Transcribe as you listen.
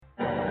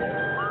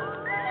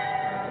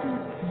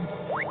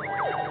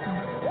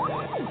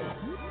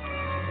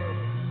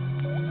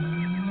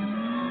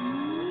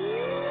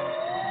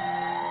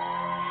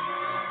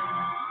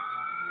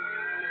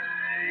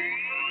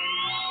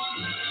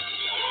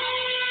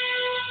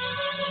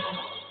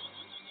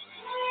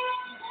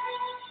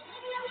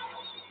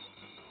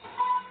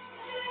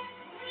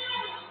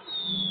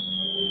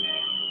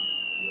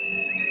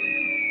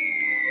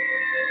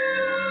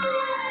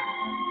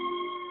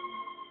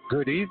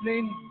Good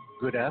evening,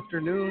 good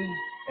afternoon,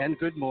 and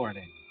good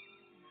morning.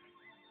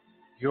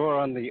 You're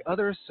on the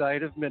other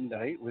side of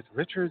midnight with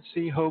Richard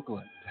C.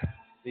 Hoagland,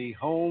 the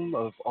home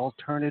of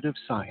alternative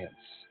science.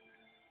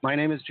 My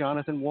name is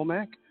Jonathan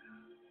Womack.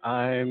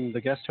 I'm the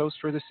guest host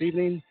for this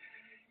evening,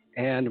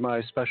 and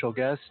my special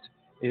guest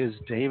is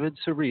David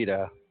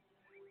Sereda.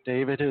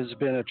 David has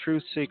been a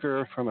truth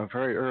seeker from a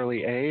very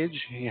early age.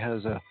 He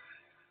has a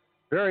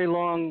very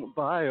long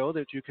bio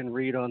that you can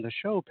read on the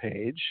show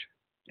page,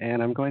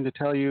 and I'm going to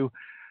tell you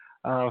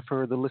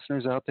for the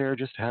listeners out there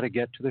just how to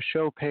get to the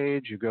show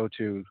page. You go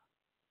to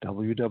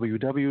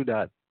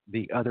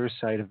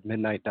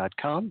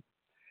www.theothersideofmidnight.com,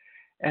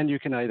 and you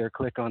can either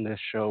click on this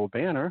show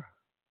banner,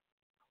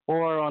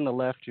 or on the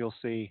left you'll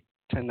see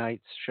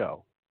tonight's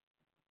show.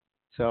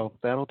 So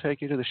that'll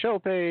take you to the show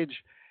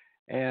page,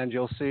 and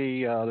you'll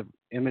see the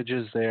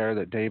images there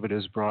that David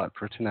has brought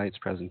for tonight's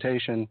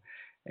presentation,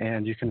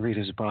 and you can read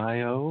his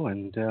bio,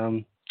 and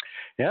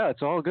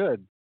it's all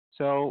good.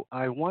 So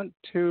I want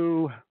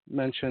to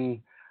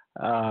mention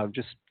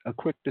just a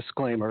quick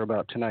disclaimer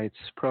about tonight's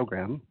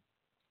program.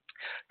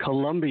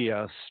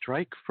 Columbia,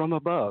 strike from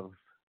above.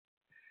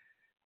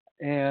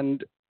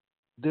 And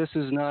this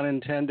is not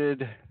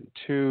intended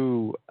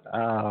to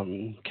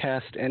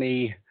cast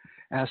any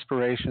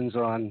aspirations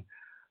on,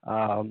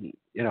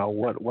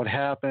 what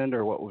happened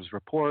or what was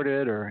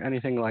reported or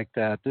anything like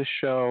that. This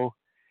show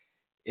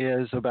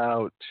is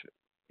about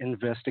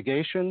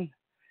investigation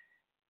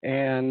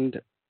and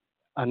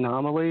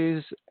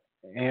anomalies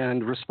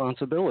and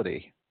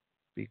responsibility,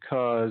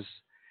 because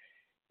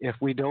if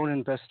we don't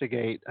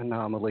investigate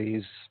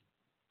anomalies,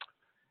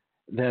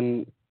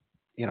 then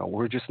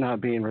we're just not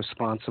being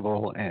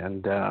responsible,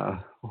 and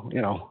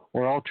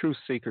we're all truth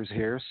seekers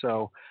here.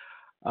 So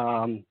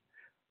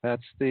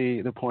that's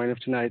the point of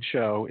tonight's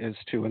show, is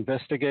to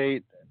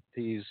investigate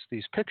these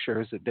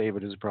pictures that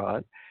David has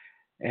brought,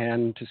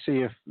 and to see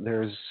if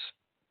there's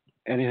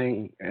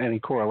any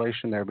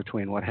correlation there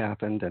between what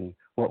happened and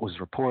what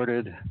was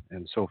reported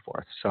and so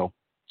forth. So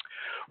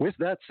with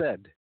that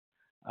said,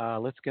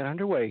 let's get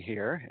underway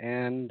here,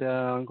 and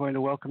I'm going to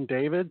welcome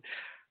David.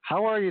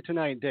 How are you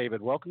tonight, David?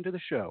 Welcome to the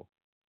show.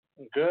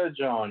 Good,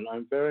 John.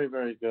 I'm very,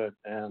 very good.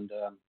 And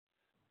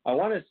I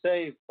want to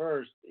say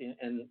first,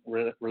 in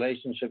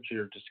relationship to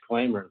your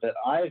disclaimer, that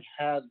I've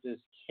had this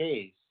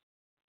case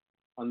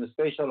on the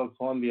Space Shuttle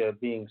Columbia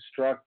being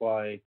struck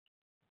by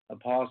a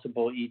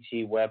possible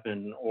ET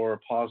weapon or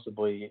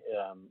possibly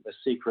a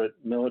secret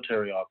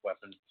military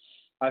weapon.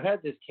 I've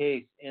had this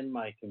case in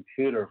my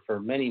computer for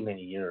many,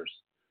 many years.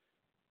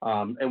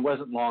 It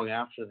wasn't long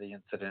after the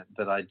incident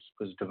that I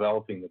was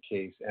developing the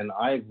case, and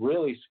I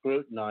really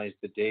scrutinized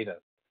the data.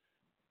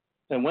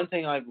 And one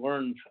thing I've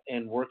learned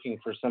in working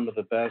for some of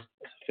the best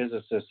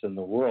physicists in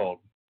the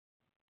world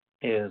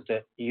is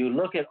that you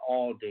look at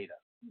all data.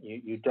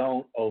 You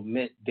don't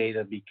omit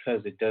data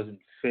because it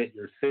doesn't fit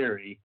your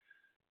theory.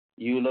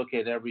 You look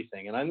at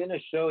everything. And I'm going to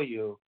show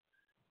you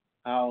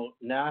how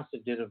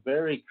NASA did a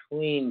very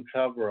clean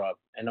cover-up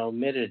and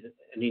omitted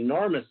an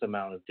enormous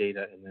amount of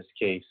data in this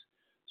case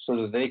so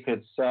that they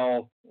could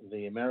sell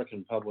the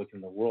American public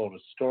and the world a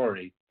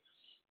story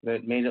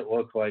that made it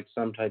look like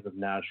some type of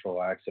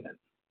natural accident.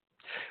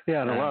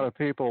 Yeah, and a lot of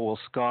people will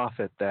scoff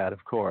at that,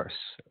 of course.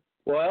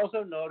 Well, I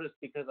also noticed,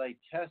 because I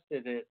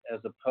tested it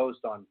as a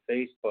post on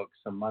Facebook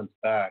some months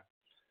back,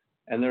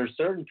 and there are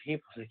certain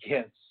people that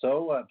get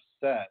so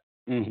upset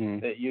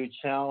that you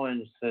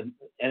challenge them.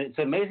 And it's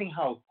amazing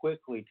how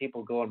quickly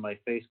people go on my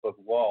Facebook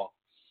wall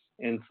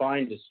and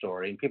find a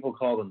story, and people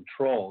call them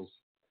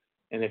trolls.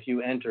 And if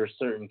you enter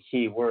certain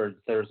keywords,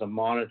 there's a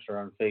monitor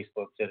on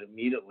Facebook that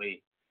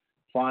immediately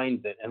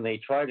finds it, and they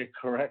try to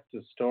correct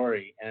the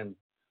story. And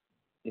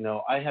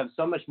I have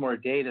so much more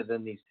data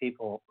than these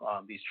people,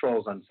 these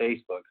trolls on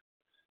Facebook,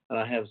 and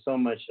I have so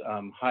much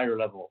higher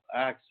level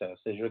access,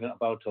 as you're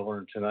about to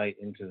learn tonight,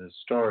 into this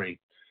story,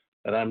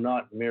 that I'm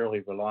not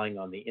merely relying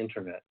on the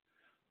internet.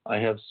 I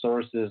have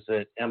sources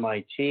at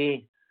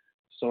MIT,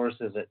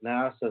 sources at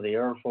NASA, the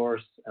Air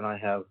Force, and I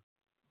have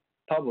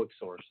public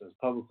sources,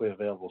 publicly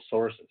available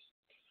sources.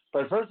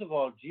 But first of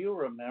all, do you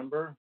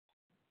remember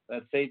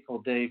that fateful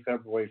day,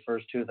 February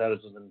 1st,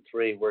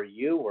 2003, where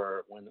you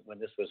were when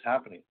this was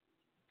happening?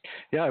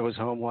 Yeah, I was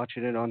home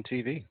watching it on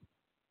TV.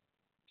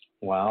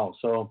 Wow.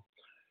 So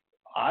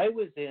I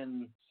was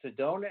in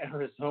Sedona,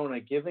 Arizona,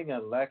 giving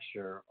a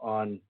lecture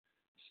on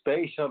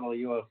space shuttle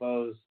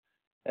UFOs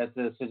at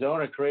the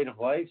Sedona Creative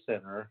Life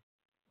Center,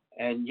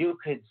 and you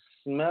could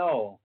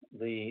smell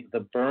the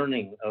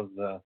burning of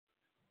the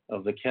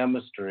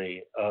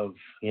chemistry of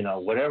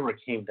whatever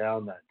came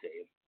down that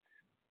day.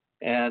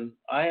 And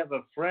I have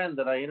a friend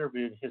that I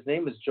interviewed. His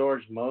name is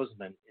George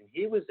Mosman, and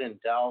he was in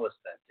Dallas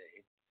that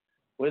day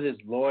with his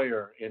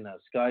lawyer in a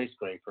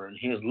skyscraper, and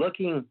he was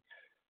looking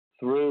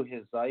through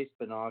his Zeiss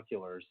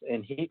binoculars,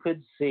 and he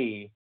could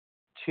see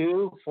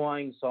two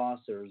flying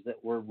saucers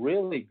that were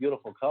really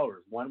beautiful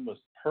colors. One was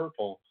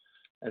purple,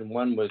 and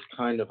one was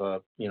kind of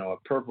a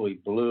purpley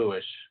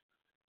bluish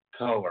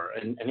color.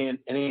 And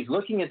he's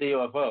looking at the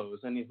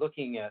UFOs, and he's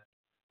looking at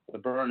the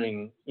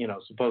burning,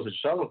 supposed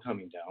shuttle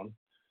coming down.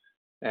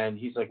 And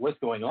he's like, "What's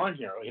going on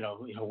here?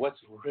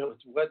 What's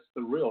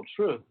the real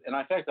truth?" And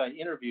in fact, I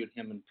interviewed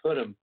him and put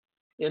him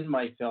in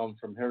my film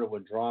From Here to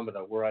Andromeda,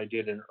 where I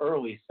did an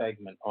early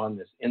segment on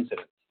this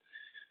incident.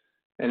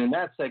 And in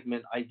that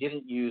segment, I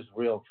didn't use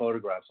real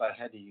photographs. I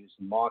had to use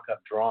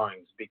mock-up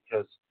drawings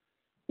because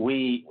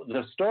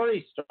the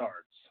story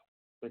starts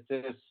with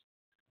this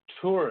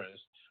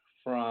tourist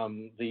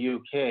from the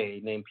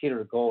UK named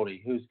Peter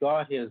Goldie, who's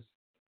got his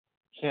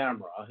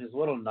camera, his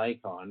little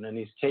Nikon, and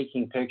he's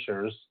taking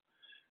pictures,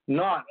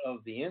 not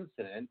of the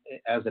incident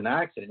as an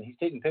accident. He's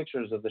taking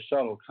pictures of the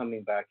shuttle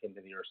coming back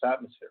into the Earth's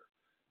atmosphere.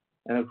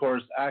 And of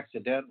course,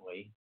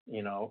 accidentally,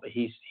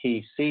 he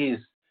sees,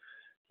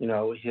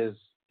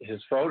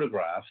 his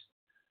photographs,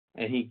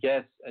 and he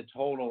gets a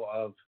total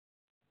of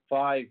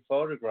 5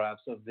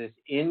 photographs of this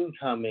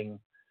incoming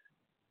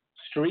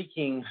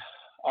streaking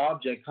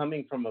object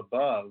coming from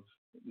above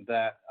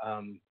that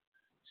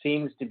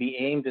seems to be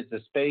aimed at the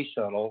space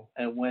shuttle.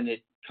 And when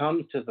it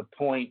comes to the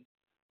point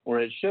where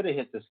it should have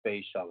hit the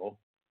space shuttle,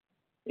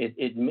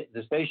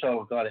 the space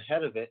shuttle got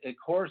ahead of it. It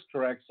course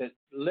corrects it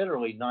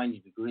literally 90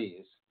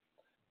 degrees,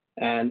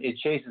 and it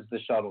chases the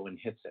shuttle and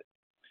hits it.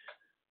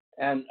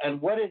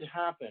 And what had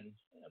happened,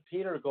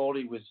 Peter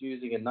Goldie was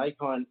using a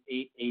Nikon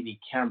 880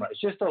 camera.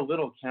 It's just a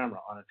little camera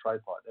on a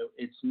tripod.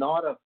 It's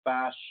not a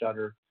fast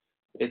shutter.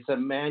 It's a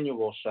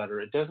manual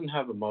shutter. It doesn't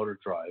have a motor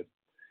drive.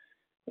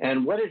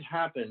 And what had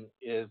happened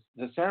is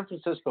the San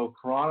Francisco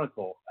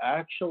Chronicle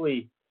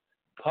actually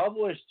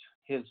published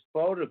his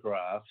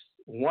photographs,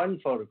 one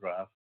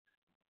photograph,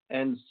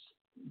 and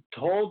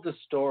told the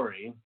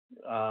story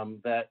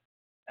that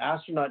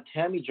astronaut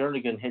Tammy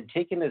Jernigan had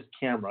taken his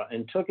camera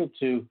and took it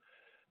to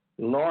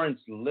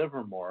Lawrence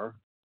Livermore,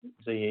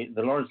 the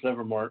Lawrence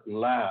Livermore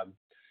lab,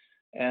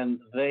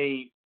 and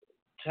they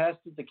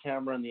tested the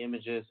camera and the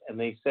images, and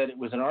they said it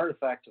was an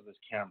artifact of his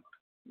camera.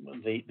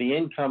 The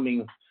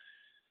incoming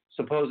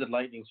supposed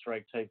lightning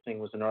strike type thing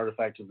was an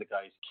artifact of the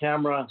guy's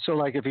camera. So,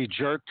 like if he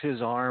jerked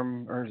his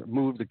arm or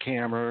moved the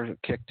camera, or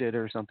kicked it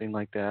or something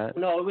like that?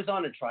 No, it was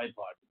on a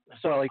tripod.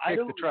 So well, he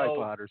kicked the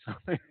tripod or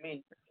something. I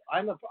mean,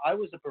 I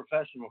was a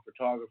professional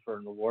photographer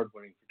and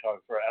award-winning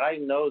photographer, and I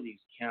know these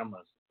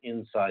cameras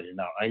inside and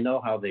out. I know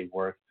how they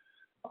work.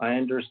 I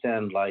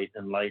understand light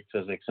and light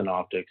physics and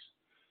optics.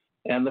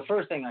 And the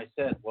first thing I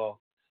said,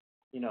 well,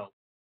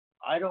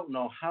 I don't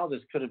know how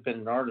this could have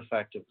been an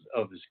artifact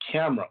of his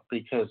camera,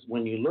 because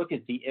when you look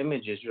at the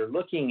images, you're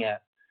looking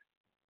at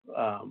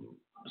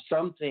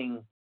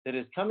something that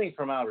is coming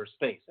from outer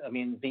space. I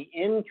mean, the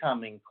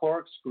incoming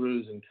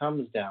corkscrews and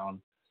comes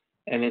down,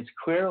 and it's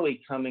clearly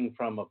coming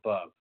from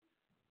above.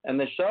 And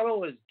the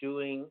shuttle is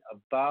doing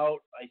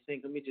about, I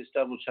think, let me just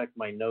double check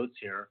my notes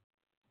here,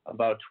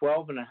 about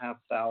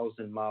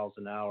 12,500 miles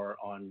an hour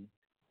on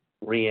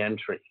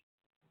re-entry.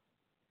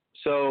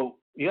 So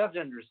you have to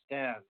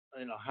understand,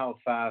 how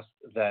fast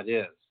that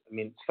is. I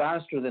mean, it's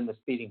faster than the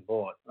speeding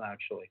bullet,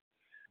 actually.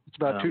 It's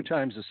about 2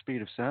 times the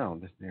speed of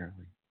sound,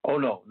 nearly. Oh,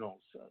 no.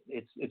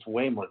 It's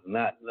way more than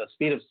that. The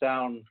speed of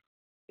sound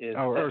is...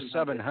 Oh, or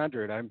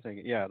 700, I'm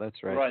thinking. Yeah,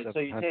 that's right. Right, so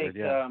you take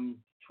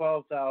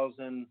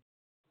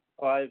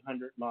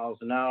 12,500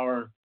 miles an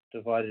hour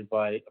divided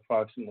by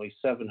approximately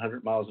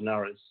 700 miles an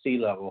hour at sea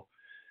level.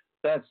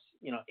 That's,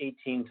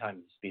 18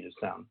 times the speed of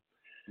sound.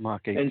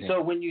 Mach 18. And so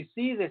when you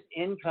see this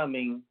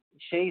incoming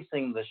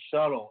chasing the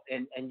shuttle,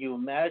 and you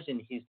imagine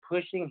he's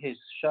pushing his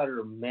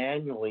shutter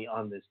manually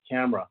on this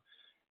camera.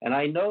 And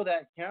I know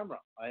that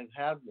camera. I've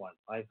had one.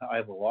 I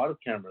have a lot of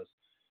cameras.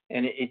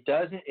 And it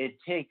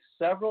takes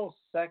several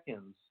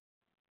seconds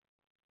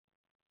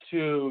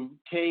to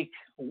take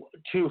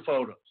 2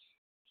 photos.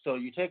 So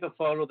you take a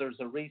photo, there's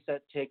a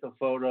reset, take a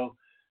photo,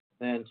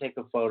 then take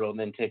a photo, and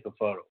then take a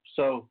photo.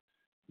 So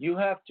you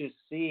have to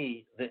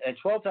see that at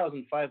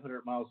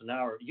 12,500 miles an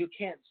hour, you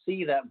can't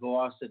see that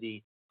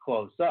velocity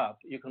close up.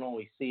 You can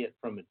only see it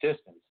from a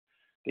distance,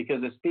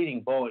 because a speeding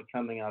bullet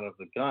coming out of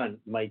the gun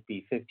might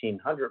be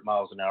 1,500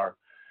 miles an hour,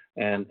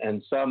 and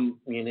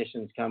some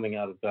munitions coming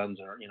out of guns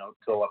are,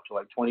 go up to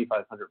like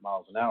 2,500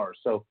 miles an hour.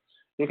 So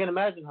you can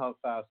imagine how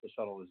fast the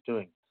shuttle is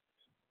doing.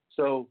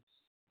 So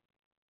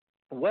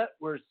what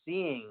we're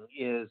seeing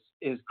is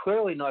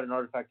clearly not an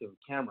artifact of a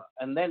camera.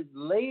 And then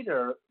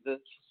later,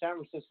 the San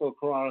Francisco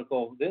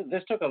Chronicle,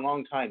 this took a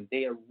long time.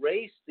 They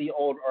erased the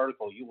old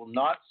article. You will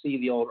not see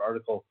the old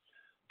article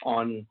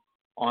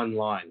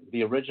online,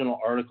 the original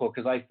article,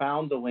 because I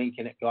found the link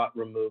and it got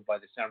removed by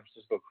the San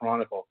Francisco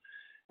Chronicle.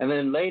 And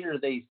then later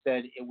they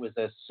said it was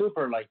a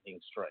super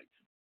lightning strike.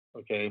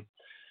 Okay.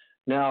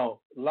 Now,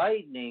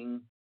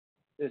 lightning,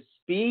 the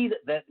speed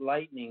that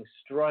lightning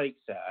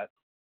strikes at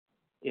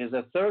is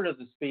a third of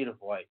the speed of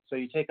light. So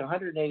you take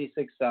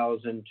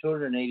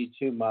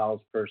 186,282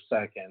 miles per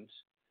second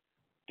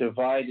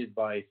divided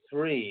by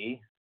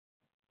 3,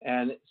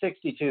 and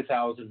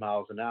 62,000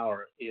 miles an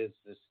hour is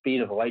the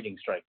speed of a lightning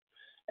strike.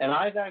 And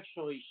I've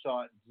actually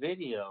shot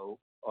video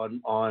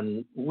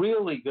on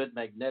really good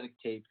magnetic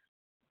tape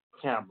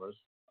cameras,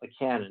 a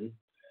Canon,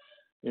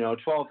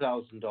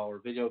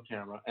 $12,000 video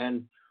camera.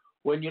 And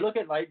When you look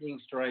at lightning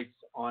strikes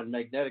on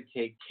magnetic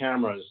tape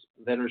cameras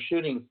that are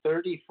shooting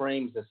 30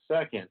 frames a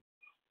second,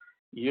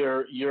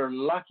 you're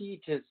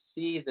lucky to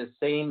see the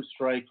same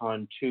strike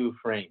on 2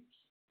 frames.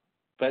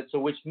 But so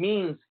which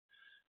means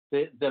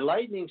the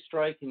lightning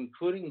strike,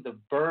 including the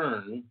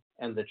burn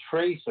and the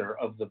tracer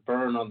of the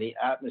burn on the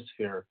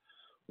atmosphere,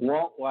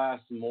 won't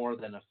last more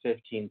than a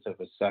 15th of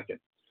a second.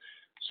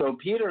 So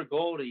Peter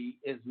Goldie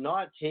is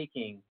not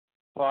taking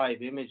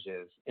 5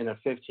 images in a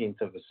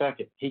 15th of a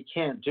second. He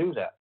can't do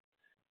that.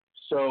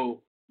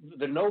 So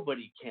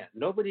nobody can.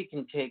 Nobody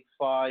can take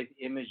 5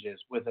 images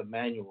with a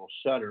manual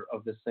shutter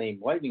of the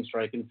same lightning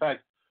strike. In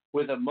fact,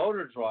 with a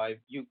motor drive,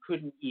 you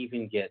couldn't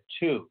even get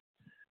 2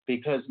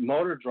 because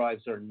motor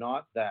drives are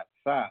not that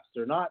fast.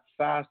 They're not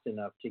fast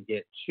enough to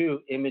get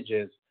 2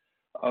 images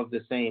of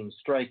the same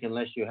strike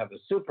unless you have a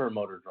super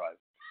motor drive.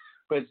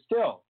 But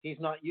still, he's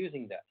not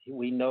using that.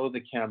 We know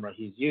the camera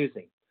he's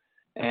using.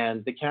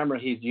 And the camera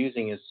he's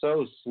using is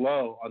so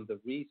slow on the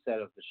reset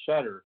of the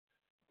shutter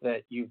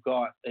that you've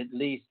got at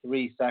least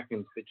 3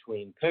 seconds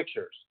between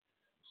pictures.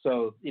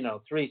 So,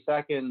 3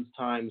 seconds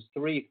times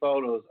 3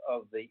 photos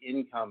of the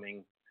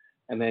incoming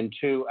and then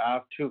 2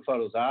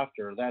 photos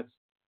after,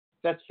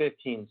 that's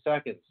 15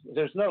 seconds.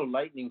 There's no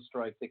lightning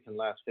strike that can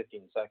last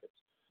 15 seconds.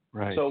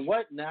 Right. So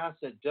what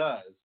NASA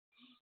does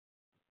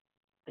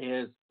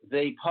is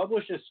they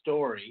publish a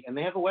story, and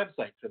they have a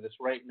website for this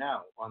right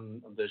now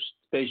on the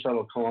Space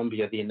Shuttle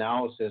Columbia, the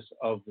analysis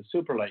of the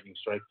super lightning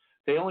strike.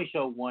 They only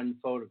show 1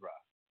 photograph.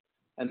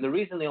 And the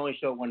reason they only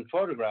show 1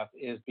 photograph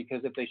is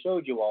because if they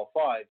showed you all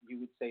 5,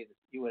 you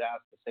would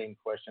ask the same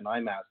question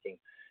I'm asking,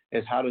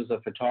 is how does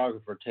a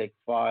photographer take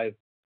 5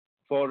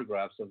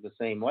 photographs of the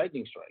same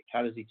lightning strike?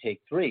 How does he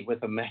take 3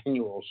 with a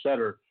manual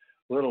shutter,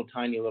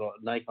 tiny little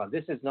Nikon?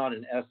 This is not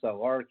an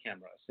SLR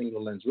camera, a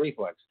single lens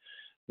reflex.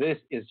 This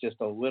is just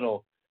a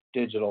little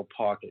digital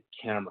pocket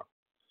camera.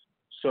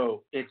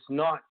 So it's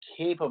not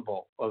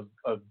capable of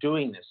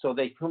doing this. So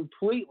they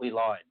completely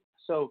lied.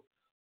 So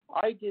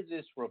I did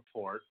this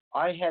report.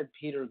 I had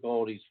Peter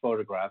Goldie's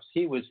photographs.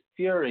 He was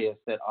furious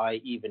that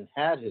I even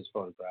had his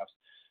photographs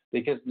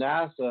because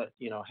NASA,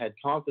 had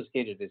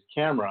confiscated his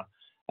camera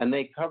and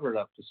they covered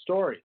up the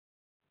story.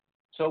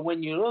 So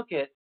when you look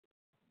at,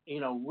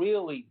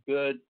 really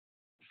good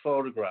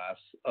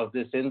photographs of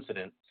this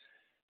incident,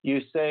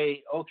 you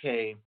say,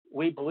 okay,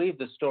 we believe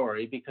the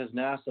story because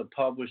NASA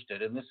published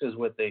it and this is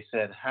what they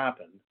said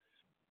happened.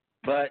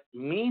 But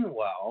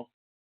meanwhile,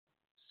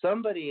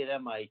 somebody at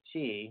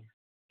MIT,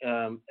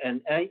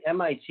 an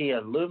MIT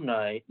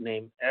alumni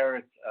named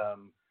Eric,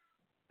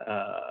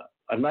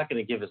 I'm not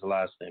going to give his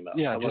last name out.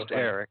 Yeah, just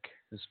Eric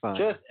is fine.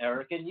 Just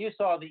Eric, and you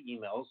saw the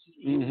emails.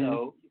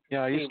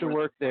 Yeah, I used to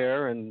work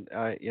there, and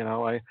I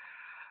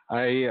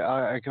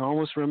can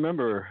almost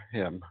remember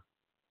him.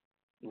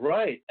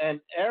 Right, and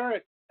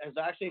Eric has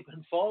actually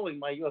been following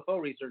my UFO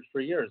research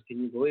for years.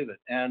 Can you believe it?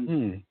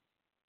 And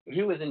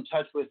he was in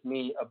touch with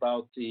me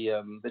about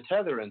the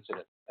Tether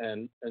incident,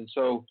 and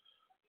so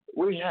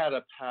we had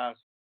a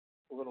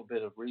little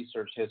bit of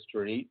research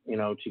history,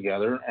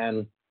 together.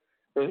 And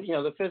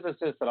the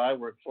physicist that I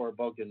worked for,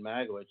 Bogdan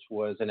Magowitz,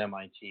 was an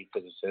MIT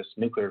physicist,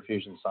 nuclear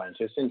fusion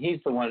scientist, and he's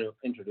the one who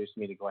introduced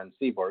me to Glenn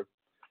Seaborg,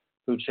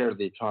 who chaired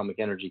the Atomic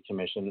Energy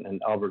Commission,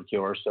 and Albert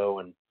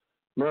Ghiorso and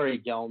Murray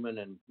Gell-Mann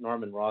and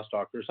Norman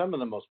Rostocker, some of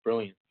the most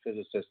brilliant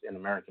physicists in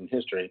American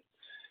history.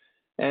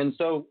 And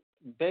so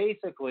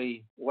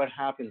basically what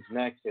happens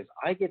next is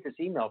I get this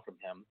email from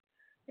him,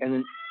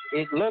 and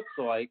it looks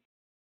like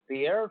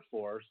the Air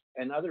Force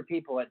and other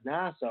people at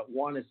NASA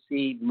want to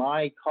see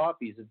my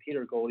copies of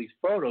Peter Goldie's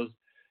photos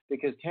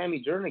because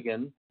Tammy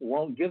Jernigan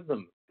won't give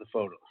them the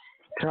photos.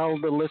 Tell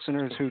the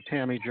listeners who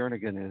Tammy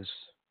Jernigan is.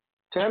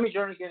 Tammy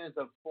Jernigan is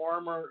a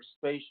former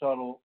space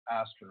shuttle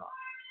astronaut.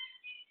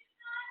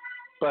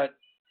 But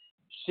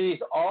she's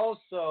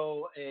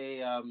also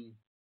a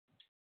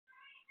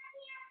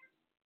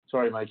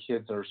sorry, my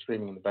kids are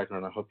screaming in the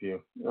background. I hope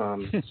you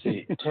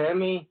see.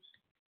 Tammy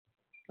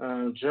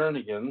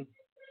Jernigan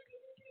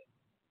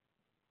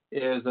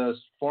is a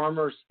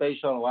former space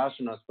shuttle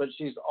astronaut, but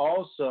she's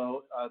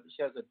also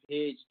she has a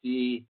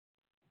PhD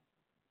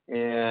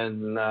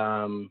in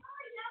I'm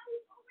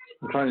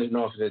trying to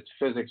know if it's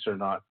physics or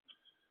not.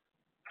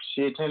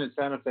 She attended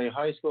Santa Fe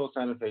High School,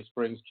 Santa Fe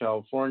Springs,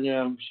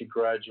 California. She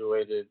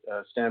graduated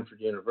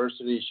Stanford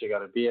University. She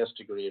got a BS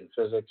degree in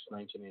physics,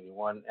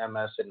 1981,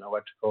 MS in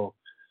electrical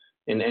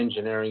and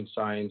engineering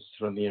science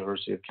from the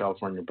University of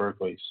California,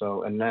 Berkeley.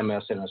 So, an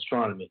MS in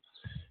astronomy.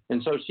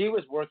 And so she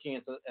was working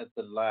at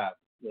the lab,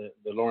 the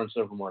Lawrence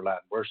Livermore lab,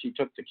 where she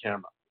took the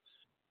camera.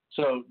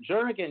 So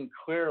Jernigan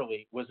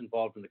clearly was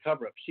involved in the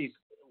cover-up.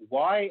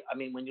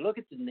 When you look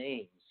at the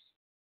names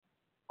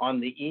on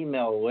the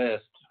email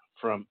list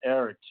from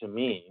Eric to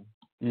me,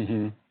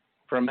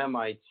 from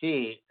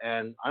MIT,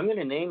 and I'm going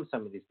to name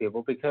some of these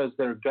people because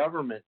they're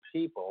government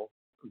people.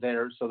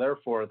 So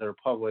therefore they're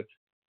public.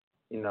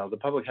 The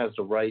public has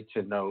the right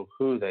to know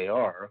who they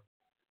are.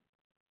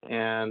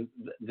 And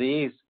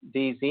these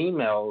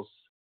emails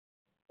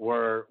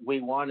where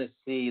we want to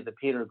see the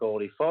Peter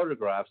Goldie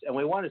photographs and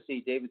we want to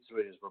see David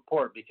Sarita's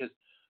report, because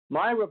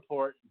my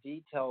report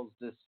details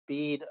the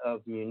speed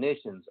of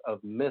munitions,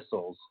 of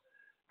missiles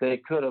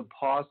that could have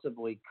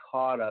possibly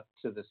caught up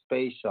to the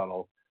space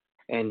shuttle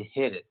and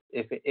hit it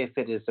if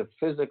it is a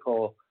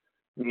physical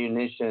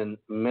munition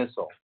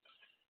missile.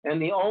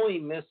 And the only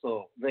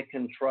missile that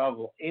can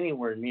travel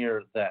anywhere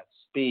near that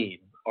speed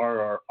are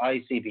our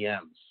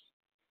ICBMs.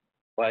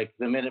 Like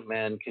the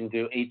Minuteman can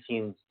do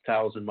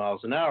 18,000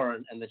 miles an hour,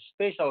 and the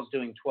space shuttle is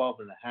doing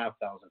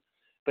 12,500.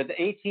 But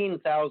the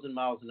 18,000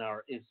 miles an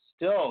hour is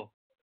still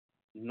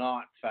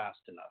not fast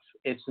enough.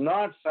 It's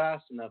not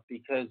fast enough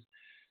because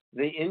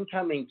the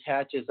incoming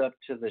catches up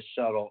to the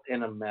shuttle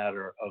in a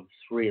matter of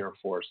 3 or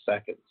 4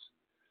 seconds.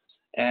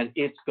 And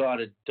it's got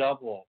to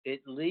double at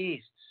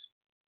least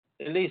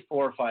 4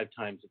 or 5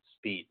 times its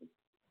speed.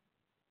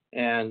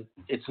 And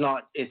it's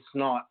not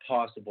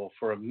possible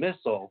for a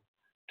missile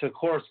to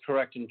course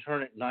correct and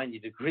turn it 90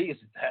 degrees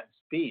at that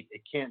speed.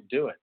 It can't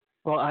do it.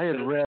 Well, I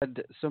had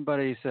read,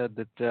 somebody said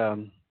that,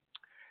 the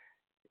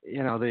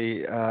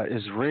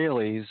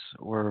Israelis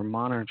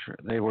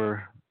they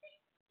were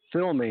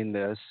filming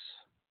this,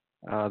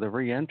 the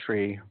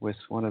reentry with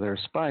one of their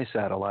spy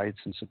satellites,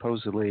 and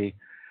supposedly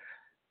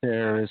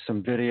there is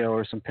some video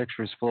or some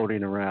pictures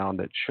floating around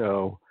that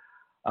show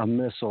a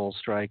missile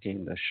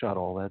striking the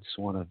shuttle. That's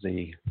one of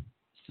the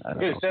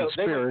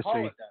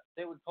conspiracy.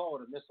 They would call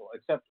it a missile,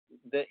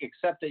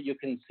 except that you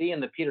can see in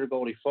the Peter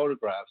Goldie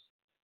photographs,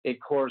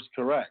 it course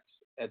corrects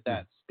at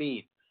that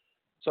speed.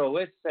 So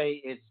let's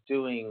say it's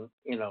doing,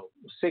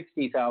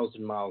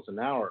 60,000 miles an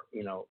hour,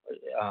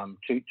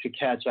 to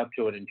catch up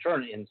to it and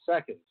turn it in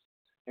seconds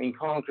and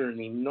conquer an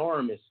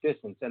enormous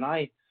distance. And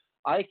I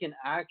can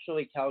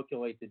actually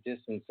calculate the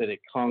distance that it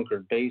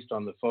conquered based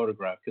on the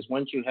photograph, because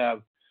once you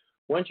have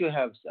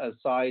a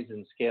size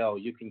and scale,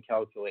 you can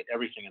calculate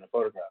everything in a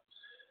photograph.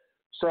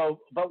 So,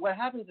 but what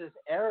happens is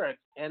Eric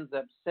ends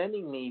up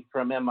sending me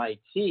from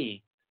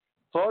MIT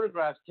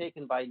photographs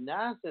taken by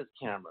NASA's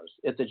cameras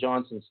at the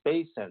Johnson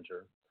Space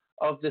Center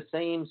of the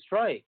same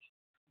strike,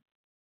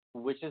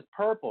 which is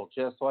purple,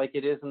 just like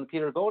it is in the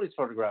Peter Goldie's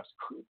photographs,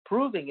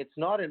 proving it's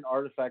not an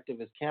artifact of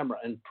his camera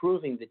and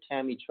proving that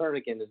Tammy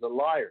Jernigan is a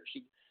liar.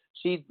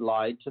 She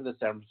lied to the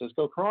San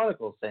Francisco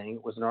Chronicle saying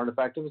it was an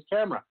artifact of his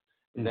camera.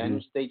 Mm-hmm.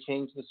 Then they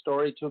changed the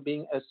story to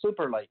being a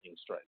super lightning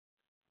strike.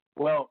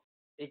 Well,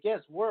 it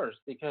gets worse,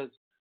 because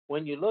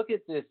when you look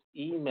at this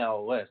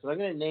email list, and I'm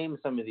going to name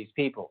some of these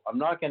people. I'm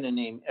not going to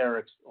name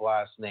Eric's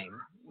last name,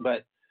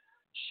 but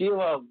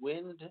Sheila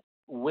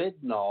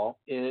Widnall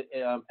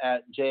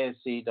at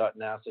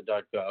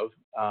jsc.nasa.gov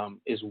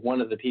is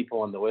one of the people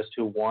on the list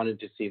who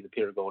wanted to see the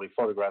Peter Goldie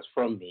photographs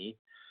from me.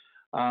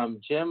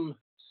 Jim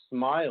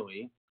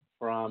Smiley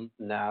from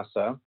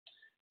NASA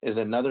is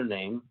another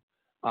name.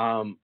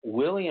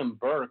 William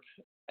Burke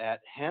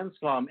at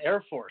Hanscom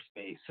Air Force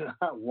Base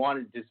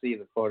wanted to see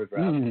the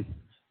photograph.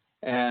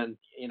 And,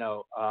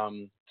 so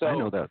I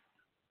know that.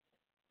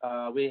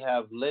 We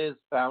have Liz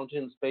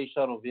Fountain, Space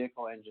Shuttle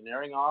Vehicle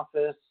Engineering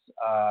Office.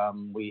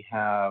 We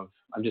have,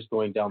 I'm just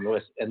going down the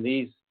list, and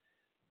these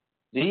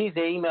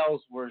emails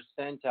were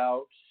sent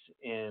out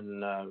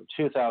in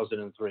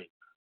 2003,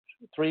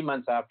 3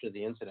 months after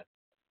the incident.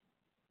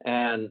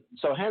 And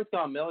so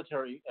Hanscom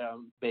Military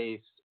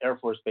Base, Air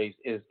Force Base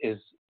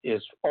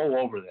is all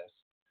over this.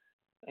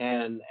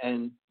 And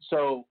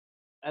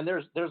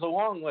there's a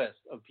long list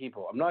of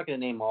people. I'm not going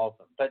to name all of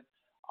them, but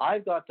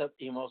I've got the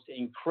most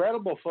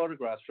incredible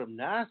photographs from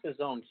NASA's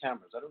own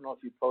cameras. I don't know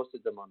if you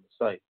posted them on the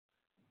site.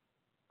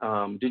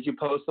 Did you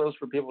post those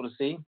for people to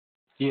see?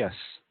 Yes.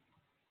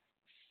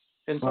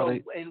 And so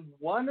in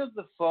one of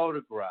the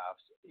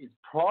photographs, it's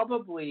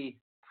probably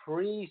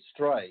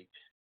pre-strike,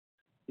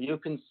 you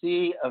can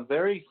see a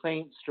very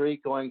faint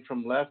streak going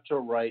from left to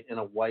right in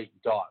a white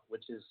dot,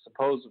 which is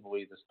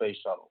supposedly the space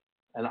shuttle.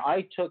 And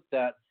I took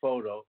that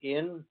photo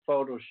in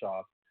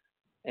Photoshop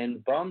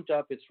and bumped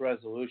up its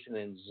resolution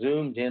and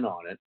zoomed in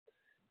on it.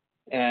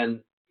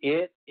 And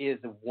it is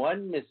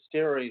one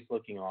mysterious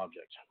looking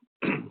object.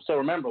 So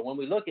remember, when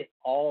we look at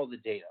all the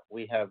data,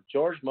 we have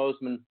George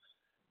Mosman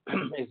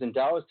is in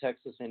Dallas,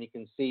 Texas, and he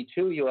can see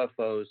 2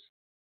 UFOs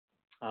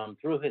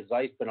through his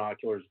Zeiss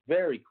binoculars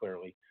very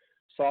clearly,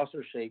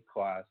 saucer-shaped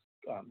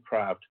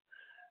craft.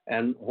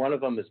 And one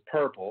of them is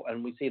purple,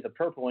 and we see the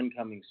purple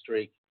incoming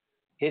streak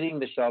hitting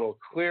the shuttle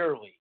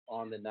clearly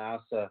on the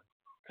NASA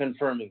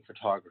confirming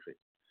photography,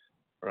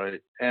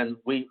 right? And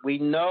we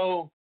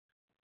know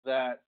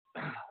that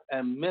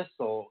a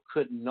missile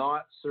could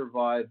not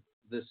survive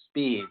the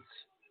speeds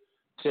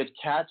to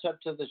catch up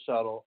to the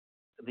shuttle,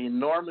 the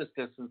enormous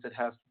distance it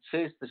has to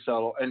chase the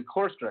shuttle, and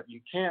course correct.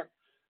 You can't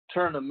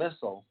turn a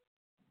missile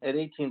at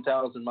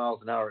 18,000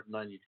 miles an hour at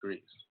 90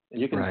 degrees.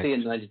 And you can see a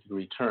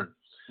 90-degree turn.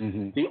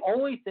 Mm-hmm. The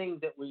only thing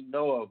that we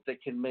know of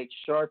that can make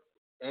sharp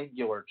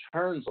angular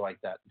turns like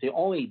that, the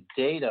only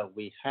data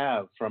we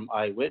have from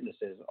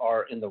eyewitnesses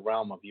are in the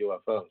realm of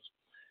UFOs.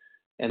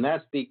 And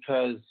that's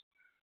because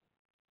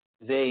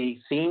they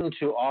seem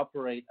to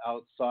operate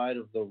outside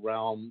of the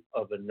realm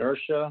of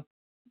inertia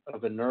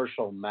of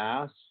inertial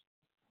mass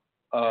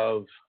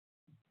of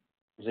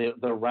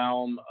the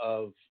realm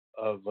of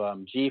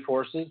g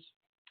forces.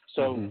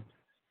 So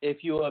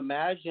if you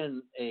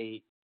imagine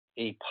a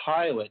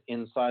pilot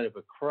inside of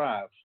a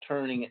craft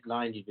turning at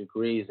 90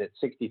 degrees at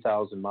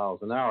 60,000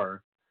 miles an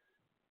hour,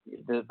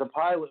 the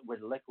pilot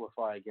would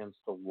liquefy against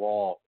the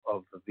wall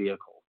of the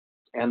vehicle,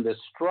 and the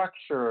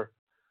structure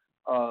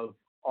of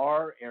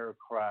our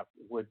aircraft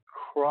would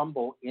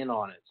crumble in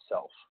on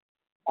itself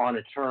on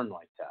a turn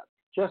like that,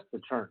 just the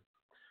turn.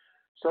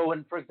 So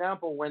when, for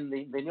example, when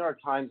the New York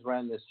Times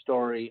ran this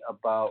story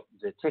about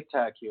the Tic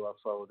Tac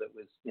UFO that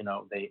was,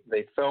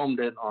 they filmed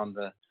it on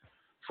the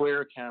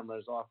FLIR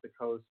cameras off the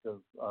coast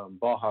of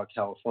Baja,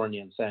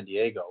 California and San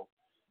Diego.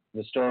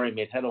 The story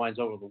made headlines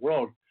over the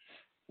world.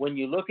 When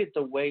you look at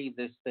the way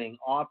this thing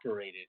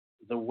operated,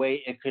 the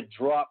way it could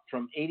drop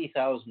from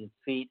 80,000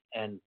 feet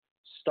and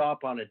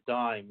stop on a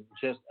dime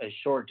just a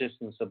short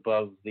distance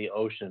above the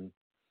ocean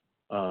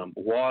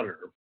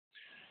water,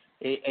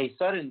 a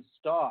sudden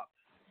stop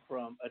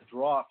from a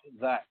drop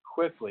that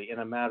quickly in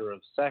a matter of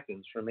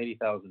seconds from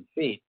 80,000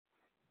 feet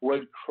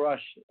would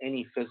crush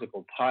any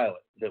physical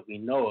pilot that we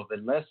know of,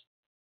 unless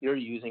you're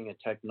using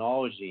a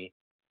technology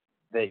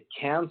that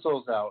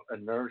cancels out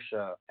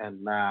inertia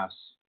and mass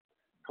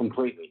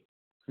completely.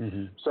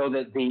 So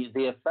that the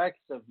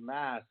effects of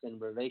mass in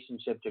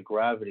relationship to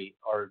gravity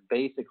are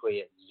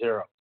basically at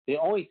zero. The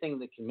only thing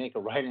that can make a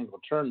right angle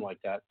turn like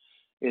that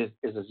is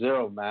a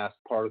zero mass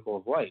particle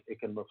of light. It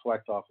can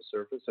reflect off a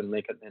surface and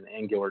make it an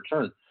angular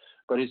turn.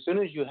 But as soon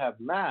as you have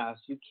mass,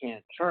 you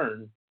can't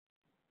turn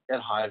at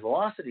high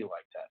velocity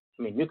like that.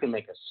 I mean, you can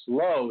make a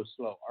slow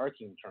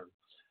arcing turn,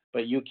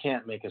 but you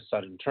can't make a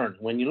sudden turn.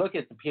 When you look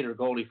at the Peter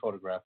Goldie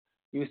photograph,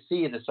 you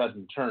see the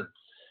sudden turn.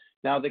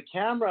 Now, the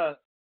camera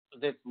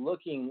that's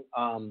looking,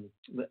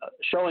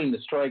 showing the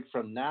strike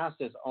from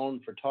NASA's own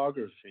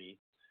photography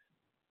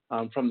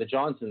from the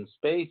Johnson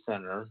Space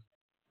Center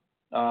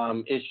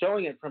is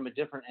showing it from a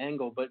different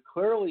angle, but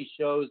clearly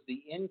shows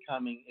the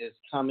incoming is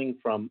coming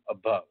from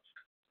above.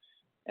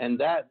 And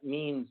that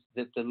means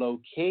that the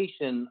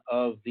location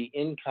of the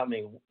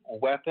incoming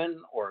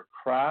weapon or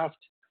craft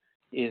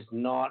is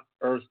not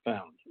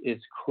earthbound.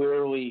 It's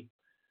clearly,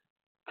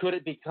 could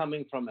it be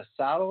coming from a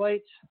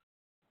satellite?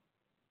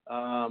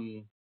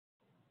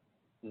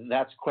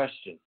 That's a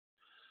question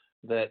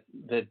that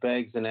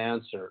begs an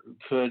answer.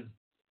 Could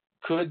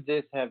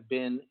this have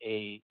been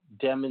a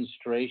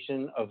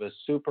demonstration of a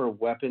super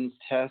weapons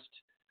test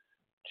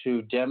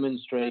to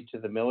demonstrate to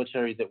the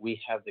military that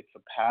we have the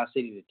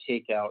capacity to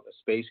take out a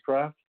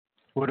spacecraft?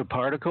 Would a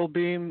particle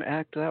beam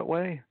act that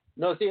way?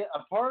 No, see, a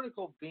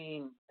particle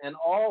beam and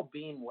all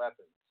beam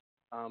weapons.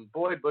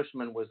 Boyd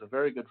Bushman was a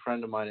very good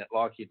friend of mine at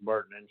Lockheed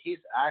Martin, and he's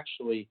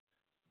actually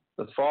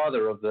the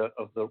father of the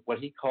what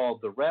he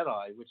called the Red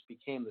Eye, which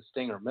became the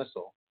Stinger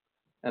missile.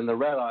 And the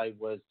Red Eye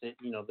was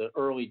the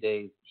early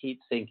days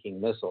heat-sinking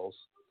missiles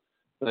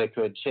that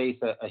could chase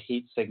a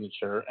heat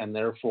signature, and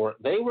therefore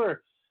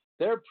they're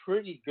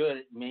pretty good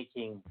at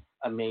making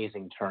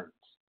amazing turns.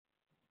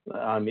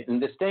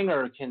 And the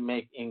Stinger can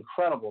make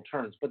incredible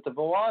turns, but the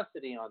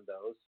velocity on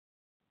those,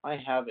 I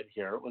have it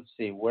here. Let's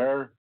see,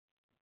 where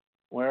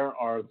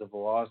are the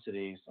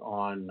velocities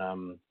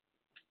on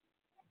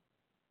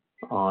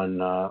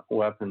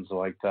weapons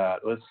like that?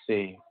 Let's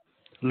see.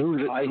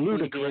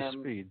 Ludicrous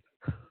speed.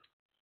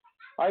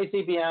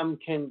 ICBM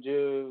can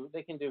do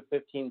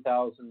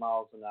 15,000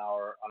 miles an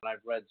hour, and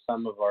I've read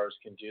some of ours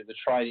can do. The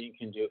Trident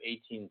can do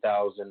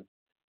 18,000.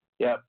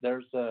 Yep,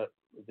 there's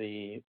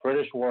the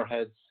British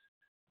warheads,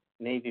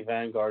 Navy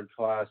Vanguard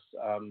class,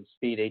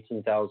 speed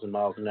 18,000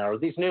 miles an hour.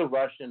 These new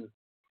Russian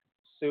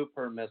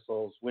super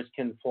missiles, which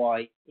can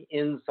fly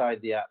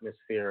inside the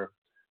atmosphere,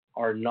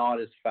 are not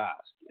as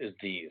fast as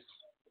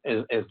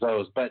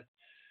those. But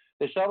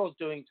the shuttle's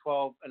doing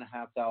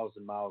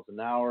 12,500 miles an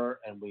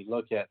hour, and we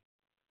look at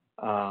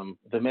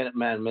the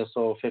Minuteman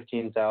missile,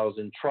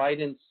 15,000.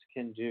 Tridents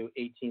can do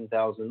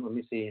 18,000. Let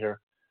me see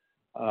here.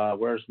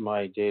 Where's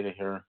my data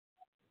here?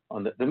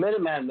 On the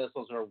Minuteman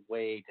missiles are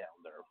way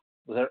down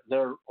there.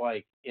 They're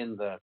like in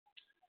the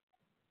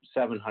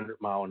 700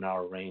 mile an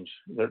hour range.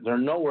 They're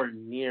nowhere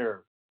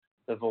near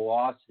the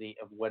velocity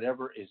of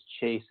whatever is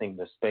chasing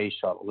the space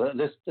shuttle.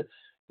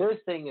 This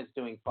thing is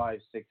doing 5-6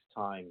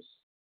 times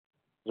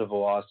the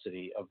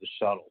velocity of the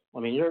shuttle. I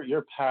mean,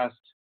 you're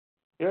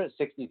at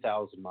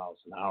 60,000 miles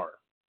an hour,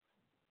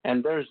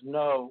 and there's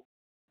no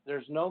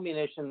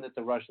munition that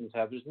the Russians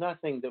have. There's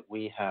nothing that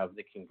we have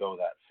that can go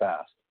that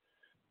fast.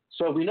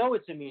 So we know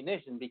it's a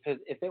munition because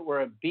if it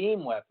were a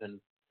beam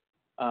weapon,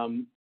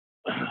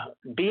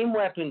 beam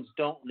weapons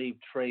don't leave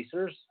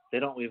tracers. They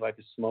don't leave like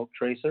a smoke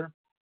tracer.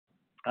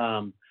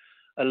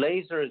 A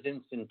laser is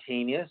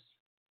instantaneous,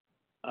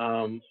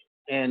 and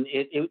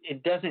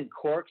it doesn't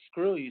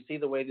corkscrew. You see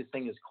the way this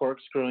thing is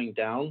corkscrewing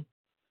down.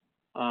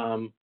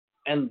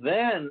 And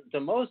then the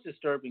most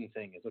disturbing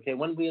thing is, okay,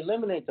 when we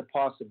eliminate the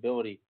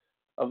possibility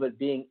of it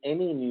being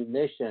any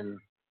munition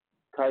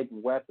type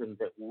weapon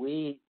that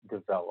we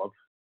develop,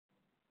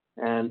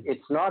 and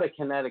it's not a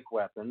kinetic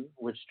weapon,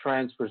 which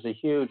transfers a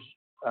huge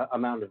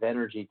amount of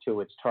energy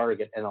to its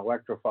target and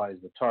electrifies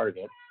the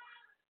target,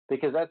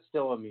 because that's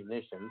still a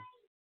munition,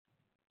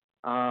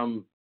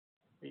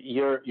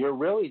 you're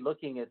really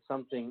looking at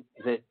something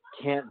that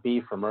can't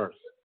be from Earth.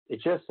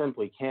 It just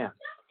simply can't.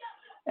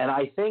 And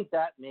I think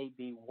that may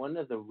be one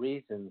of the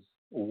reasons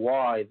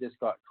why this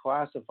got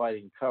classified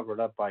and covered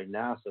up by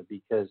NASA,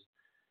 because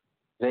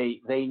they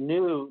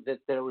knew that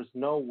there was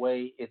no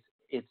way it's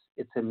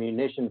a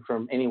munition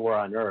from anywhere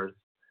on Earth.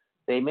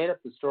 They made up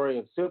the story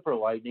of super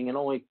lightning and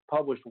only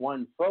published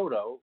one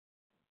photo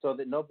so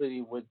that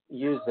nobody would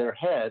use their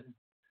head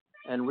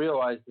and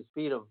realize the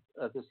speed of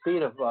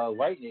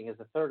lightning is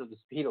a third of the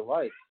speed of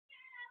light.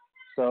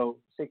 So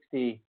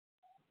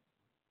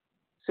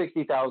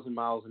 60,000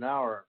 miles an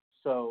hour.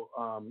 So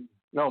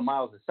no,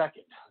 miles a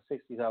second,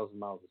 60,000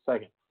 miles a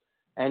second.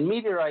 And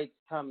meteorites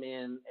come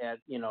in at,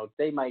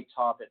 they might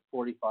top at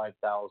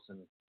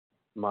 45,000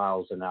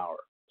 miles an hour.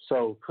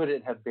 So could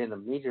it have been a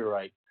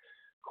meteorite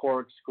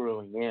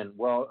corkscrewing in?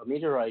 Well, a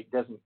meteorite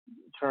doesn't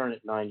turn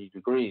at 90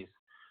 degrees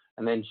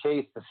and then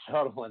chase the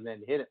shuttle and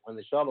then hit it when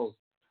the shuttle's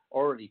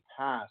already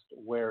passed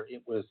where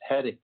it was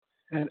heading.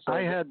 And so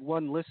I had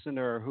one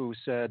listener who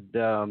said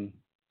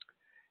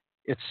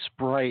it's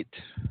Sprite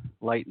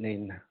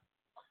lightning.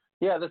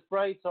 Yeah, the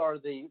sprites are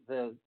the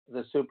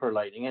super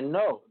lightning, and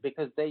no,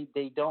 because they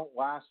don't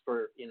last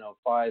for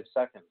 5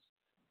 seconds.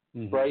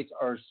 Mm-hmm. Sprites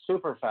are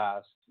super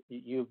fast.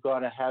 You've got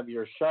to have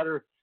your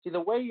shutter. See, the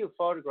way you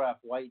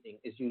photograph lightning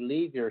is you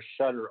leave your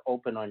shutter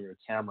open on your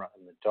camera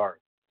in the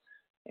dark,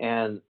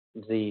 and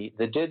the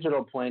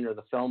digital plane or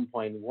the film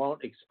plane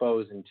won't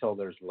expose until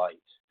there's light,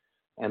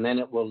 and then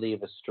it will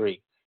leave a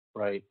streak.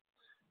 Right?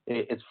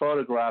 It's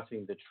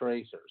photographing the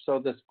tracer. So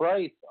the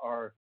sprites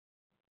are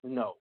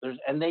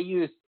they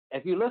use.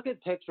 If you look at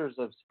pictures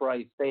of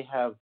sprites, they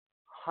have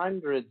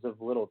hundreds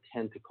of little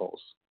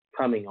tentacles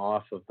coming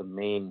off of the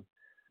main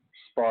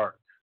spark,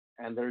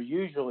 and they're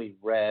usually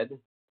red.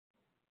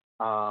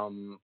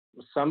 Some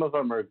of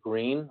them are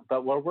green,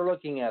 but what we're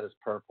looking at is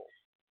purple.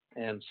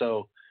 And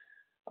so,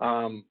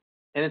 and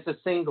it's a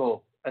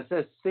single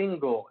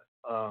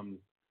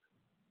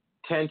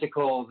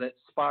tentacle that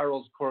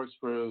spirals,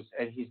 corkscrews,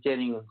 and he's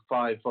getting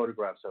 5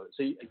 photographs of it.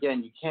 So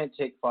again, you can't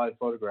take 5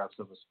 photographs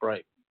of a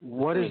sprite.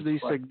 What is the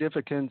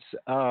significance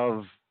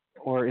of,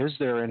 or is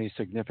there any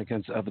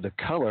significance of the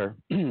color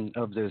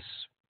of this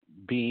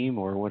beam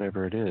or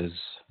whatever it is?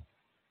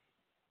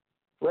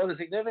 Well, the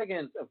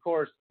significance, of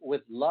course,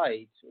 with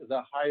light,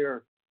 the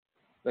higher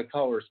the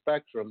color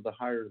spectrum, the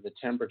higher the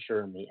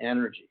temperature and the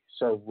energy.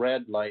 So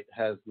red light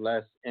has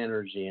less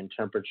energy and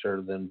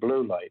temperature than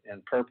blue light,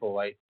 and purple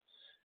light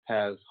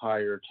has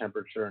higher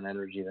temperature and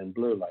energy than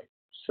blue light.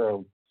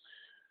 So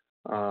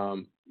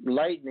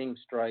lightning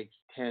strikes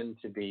tend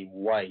to be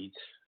white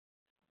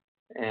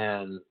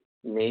and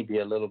maybe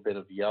a little bit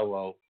of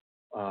yellow.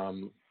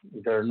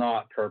 They're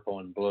not purple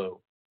and blue,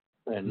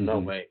 and no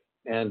way.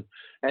 And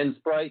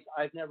sprites,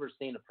 I've never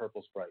seen a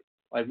purple sprite.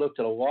 I've looked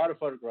at a lot of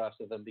photographs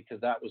of them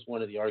because that was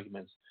one of the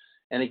arguments.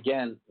 And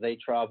again, they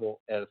travel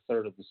at a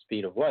third of the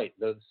speed of light.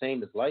 They're the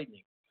same as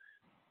lightning,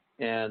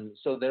 and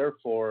so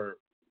therefore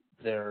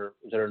they're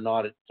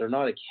not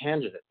a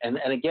candidate. And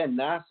again,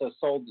 NASA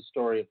sold the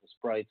story of the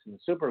sprites and the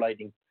super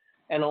lightning,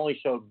 and only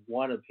showed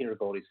one of Peter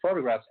Goldie's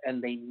photographs,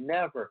 and they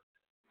never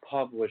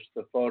published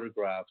the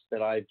photographs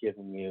that I've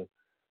given you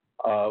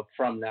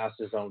from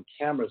NASA's own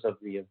cameras of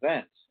the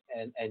event.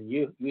 And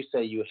you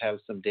say you have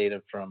some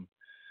data from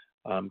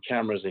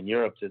cameras in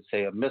Europe that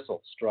say a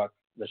missile struck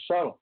the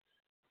shuttle.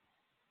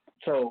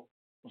 So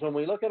when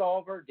we look at all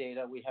of our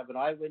data, we have an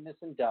eyewitness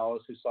in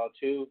Dallas who saw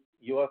 2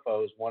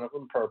 UFOs, one of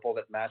them purple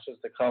that matches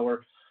the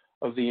color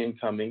of the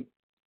incoming.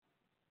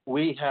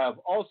 We have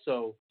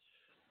also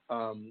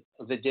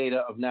the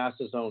data of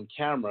NASA's own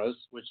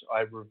cameras, which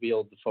I've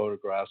revealed the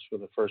photographs for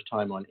the first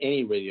time on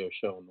any radio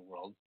show in the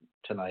world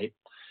tonight.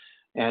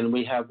 And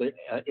we have the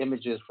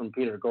images from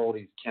Peter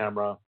Goldie's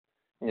camera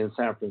in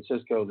San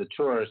Francisco, the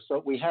tourist.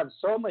 So we have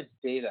so much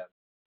data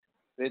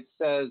that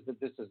says that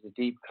this is a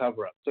deep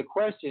cover-up. The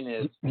question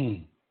is,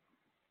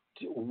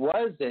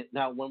 was it?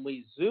 Now, when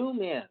we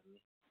zoom in.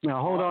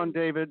 Now, hold on,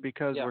 David,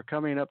 because we're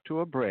coming up to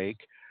a break.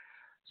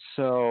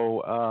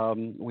 So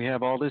we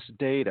have all this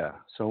data.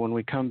 So when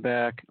we come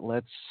back,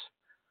 let's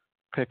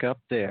pick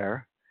up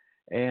there.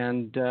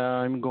 And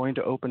I'm going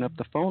to open up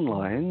the phone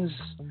lines.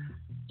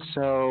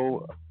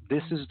 So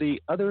this is The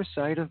Other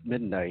Side of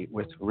Midnight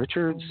with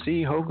Richard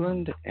C.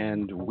 Hoagland,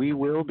 and we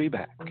will be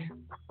back.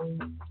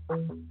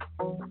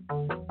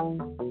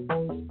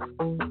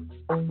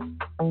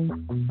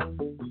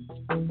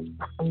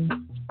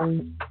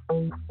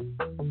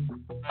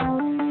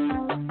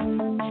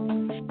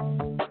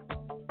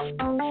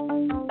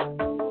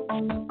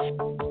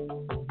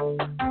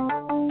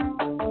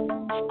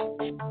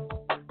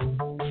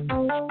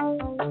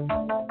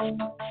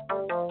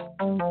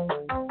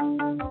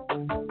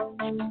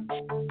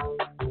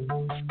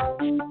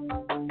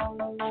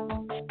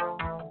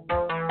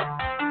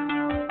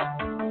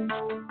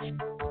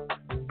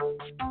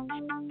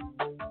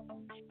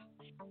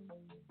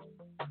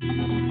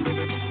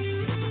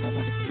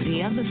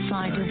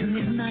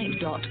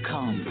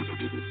 theothersideofmidnight.com.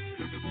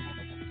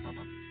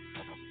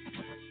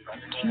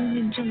 Tune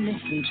in to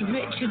listen to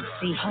Richard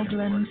C.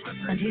 Hoagland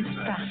and his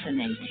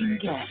fascinating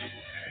guests.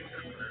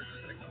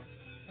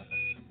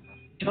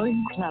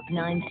 Join Club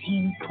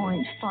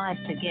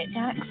 19.5 to get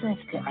access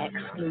to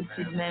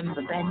exclusive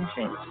member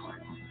benefits.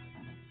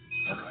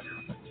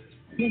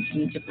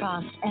 Listen to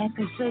past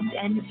episodes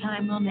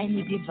anytime on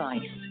any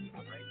device.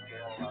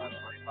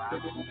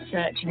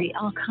 Search the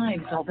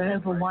archives of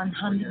over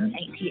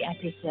 180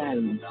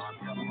 episodes.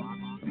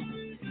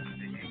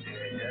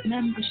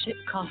 Membership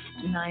costs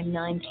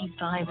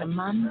 $9.95 a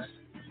month,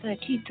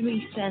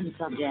 33 cents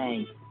a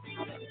day.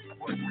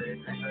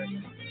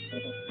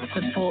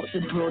 Support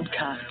the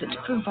broadcast that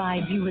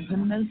provides you with the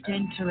most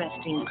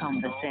interesting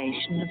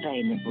conversation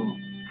available.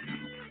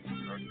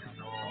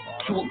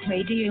 Talk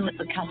radio at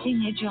the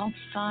cutting edge of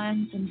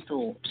science and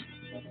thought.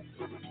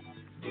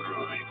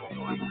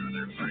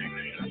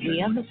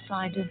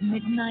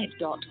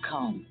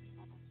 theothersideofmidnight.com.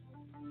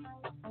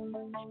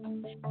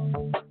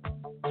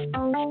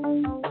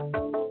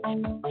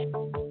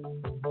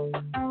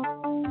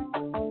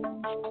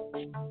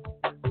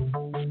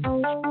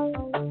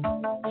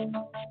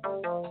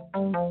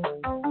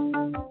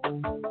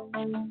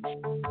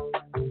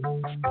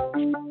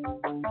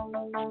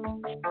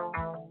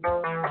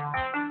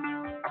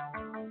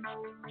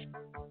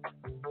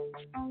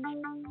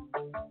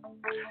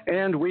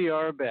 And we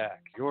are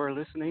back. You're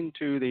listening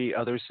to The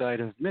Other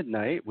Side of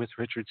Midnight with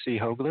Richard C.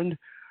 Hoagland.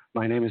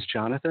 My name is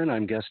Jonathan.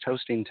 I'm guest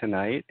hosting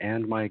tonight,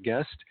 and my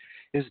guest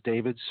is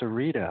David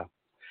Sereda.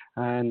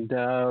 And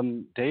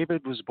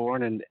David was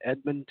born in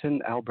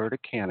Edmonton, Alberta,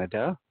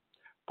 Canada,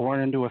 born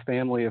into a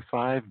family of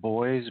 5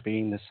 boys,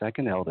 being the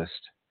second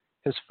eldest.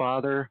 His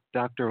father,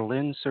 Dr.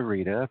 Lynn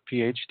Sereda,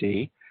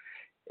 PhD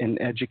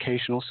in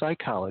educational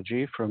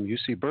psychology from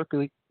UC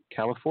Berkeley,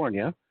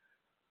 California,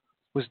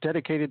 was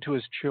dedicated to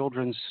his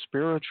children's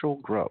spiritual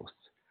growth.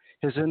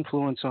 His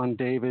influence on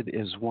David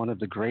is one of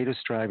the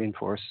greatest driving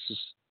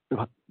forces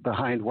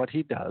behind what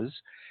he does.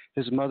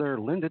 His mother,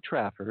 Linda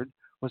Trafford,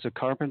 was a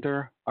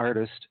carpenter,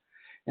 artist,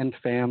 and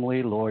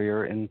family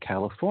lawyer in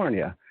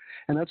California.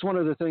 And that's one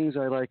of the things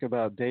I like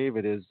about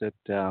David is that,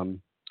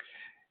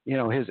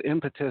 his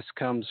impetus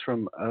comes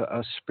from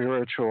a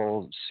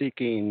spiritual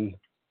seeking,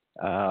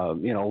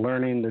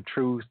 learning the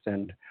truth,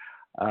 and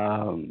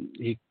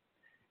he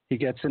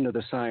gets into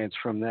the science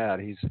from that.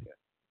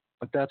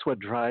 But that's what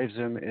drives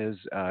him is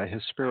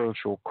his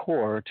spiritual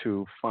core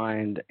to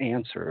find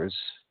answers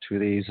to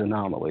these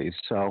anomalies.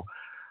 So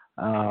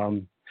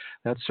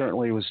that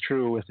certainly was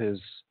true with his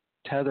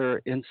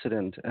tether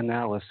incident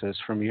analysis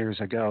from years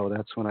ago.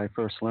 That's when I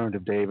first learned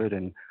of David,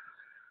 and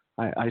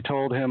I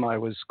told him I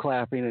was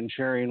clapping and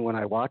cheering when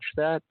I watched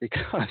that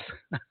because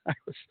I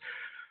was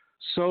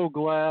so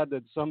glad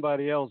that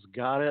somebody else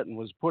got it and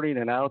was putting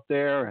it out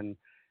there, and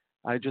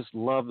I just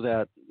love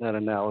that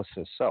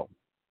analysis. So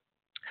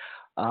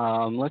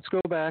let's go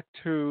back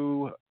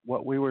to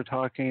what we were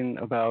talking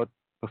about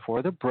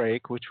before the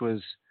break, which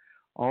was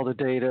all the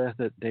data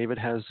that David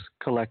has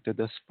collected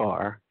thus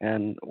far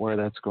and where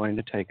that's going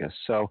to take us.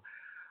 So,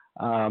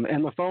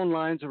 and the phone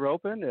lines are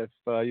open if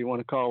you want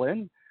to call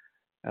in.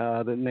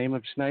 The name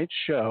of tonight's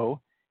show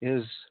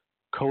is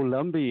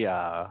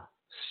Columbia,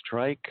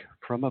 Strike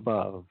from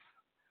Above.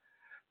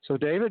 So,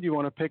 David, you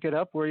want to pick it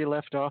up where you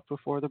left off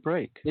before the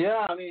break?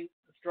 Yeah,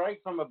 Strike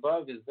from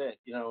Above is it.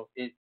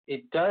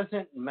 It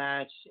doesn't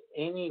match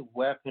any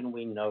weapon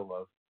we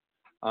know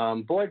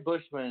of. Boyd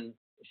Bushman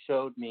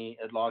showed me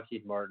at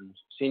Lockheed Martin,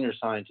 senior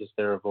scientist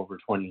there of over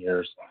 20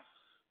 years.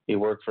 He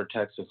worked for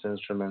Texas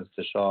Instruments,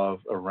 the Shah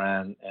of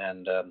Iran,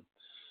 and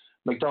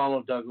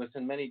McDonnell Douglas,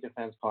 and many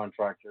defense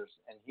contractors.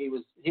 And he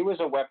was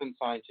a weapons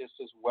scientist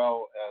as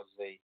well as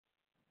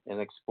an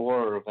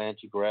explorer of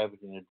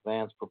anti-gravity and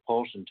advanced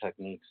propulsion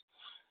techniques.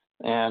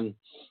 And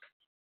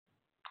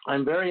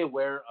I'm very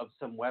aware of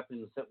some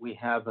weapons that we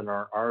have in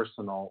our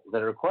arsenal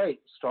that are quite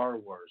Star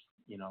Wars,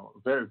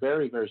 very,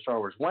 very, very Star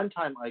Wars. One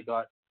time I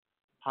got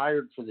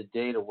hired for the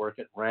day to work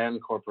at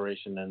RAND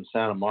Corporation in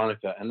Santa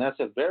Monica, and that's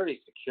a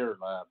very secure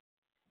lab.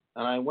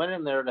 And I went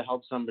in there to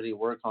help somebody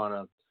work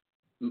on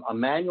a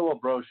manual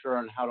brochure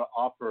on how to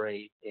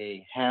operate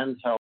a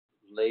handheld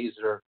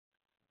laser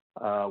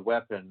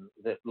weapon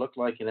that looked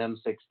like an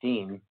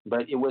M16,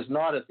 but it was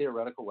not a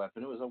theoretical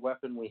weapon. It was a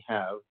weapon we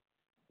have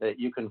that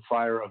you can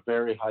fire a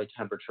very high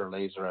temperature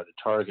laser at a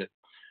target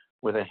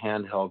with a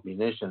handheld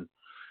munition.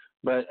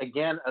 But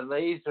again, a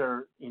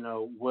laser,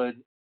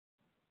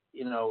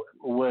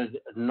 would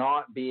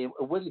not be, it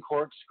wouldn't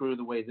corkscrew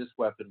the way this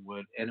weapon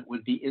would, and it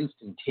would be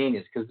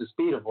instantaneous because the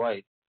speed of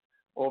light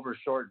over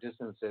short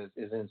distances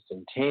is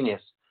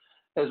instantaneous,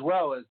 as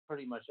well as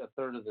pretty much a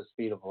third of the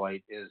speed of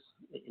light is,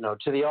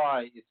 to the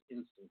eye, it's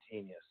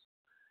instantaneous.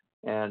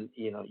 And,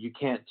 you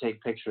can't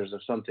take pictures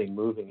of something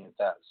moving at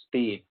that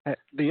speed.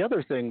 The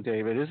other thing,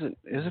 David,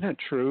 isn't it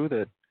true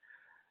that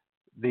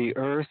the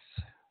earth,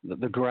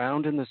 the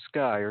ground and the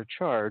sky are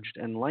charged,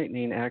 and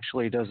lightning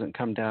actually doesn't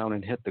come down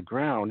and hit the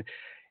ground?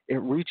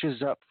 It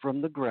reaches up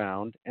from the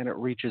ground and it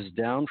reaches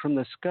down from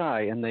the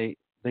sky, and they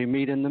they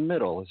meet in the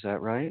middle. Is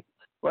that right?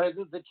 Well,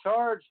 the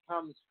charge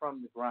comes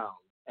from the ground,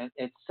 and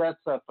it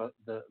sets up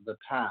the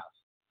path,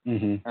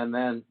 Mm-hmm. and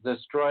then the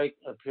strike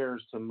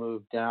appears to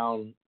move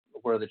down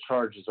where the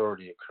charge has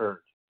already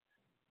occurred.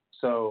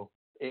 So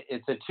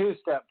it's a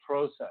two-step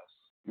process,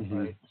 Mm-hmm.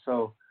 right?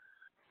 So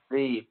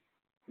the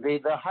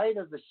height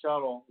of the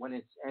shuttle when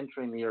it's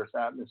entering the Earth's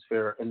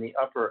atmosphere in the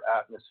upper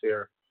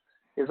atmosphere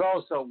is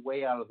also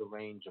way out of the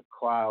range of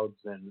clouds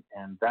and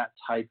that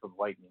type of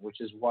lightning,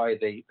 which is why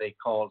they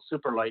call it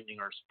super lightning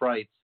or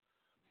sprites,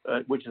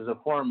 which is a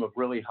form of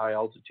really high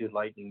altitude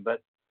lightning.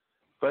 But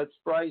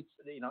sprites,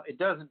 it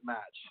doesn't match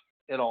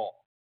at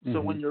all. So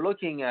Mm-hmm. when you're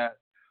looking at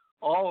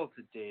all of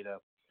the data,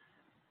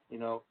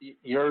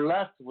 you're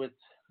left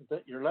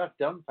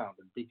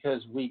dumbfounded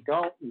because we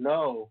don't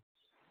know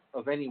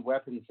of any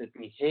weapons that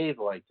behave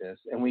like this,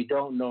 and we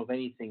don't know of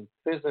anything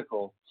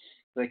physical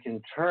that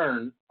can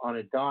turn on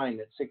a dime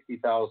at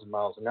 60,000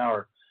 miles an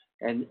hour.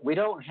 And we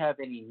don't have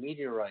any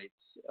meteorites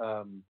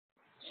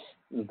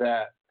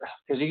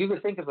because you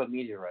could think of a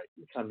meteorite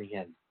coming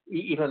in,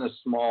 even a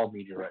small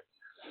meteorite.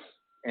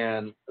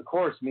 And of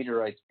course,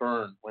 meteorites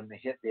burn when they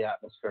hit the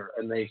atmosphere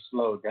and they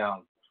slow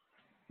down.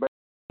 But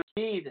the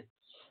speed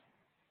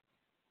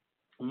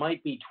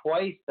might be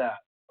twice that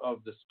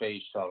of the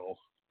space shuttle.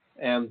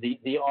 And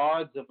the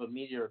odds of a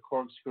meteor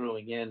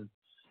corkscrewing in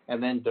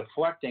and then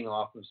deflecting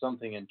off of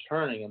something and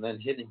turning and then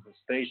hitting the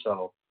space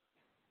shuttle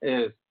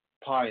is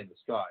pie in the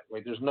sky.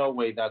 Like, there's no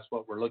way that's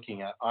what we're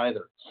looking at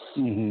either.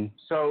 Mm-hmm.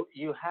 So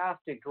you have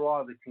to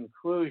draw the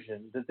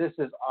conclusion that this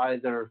is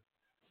either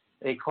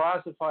a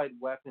classified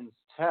weapons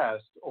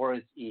test or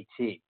it's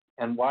ET.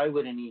 And why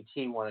would an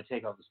ET want to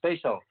take out the space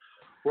shuttle?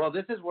 Well,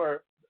 this is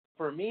where,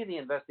 for me, the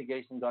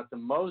investigation got the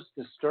most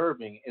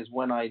disturbing is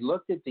when I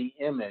looked at the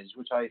image,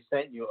 which I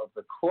sent you, of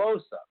the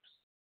close-ups.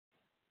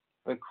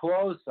 The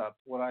close-up,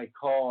 what I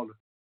called,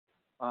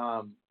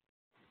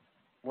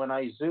 when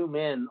I zoom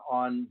in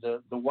on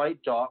the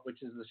white dot,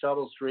 which is the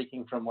shuttle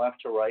streaking from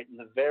left to right, and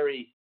the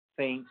very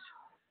faint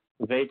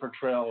vapor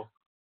trail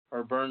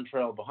or burn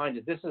trail behind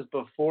it. This is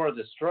before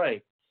the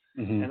strike.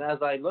 Mm-hmm. And as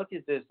I look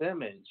at this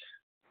image,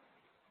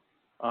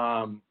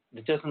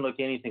 it doesn't look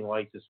anything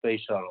like the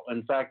space shuttle.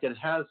 In fact, it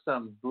has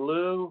some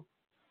blue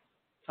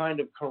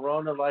kind of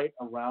corona light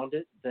around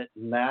it that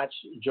match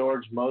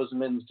George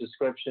Mosman's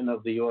description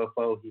of the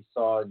UFO he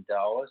saw in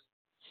Dallas.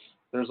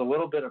 There's a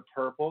little bit of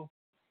purple.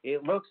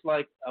 It looks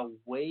like a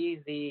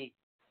wavy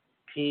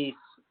piece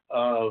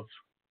of,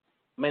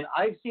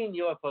 I've seen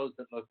UFOs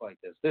that look like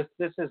this.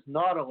 This is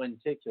not a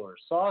lenticular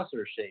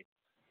saucer shape.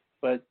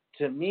 But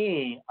to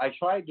me, I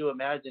tried to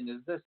imagine,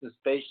 is this the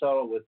space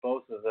shuttle with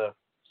both of the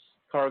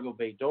cargo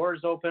bay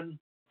doors open?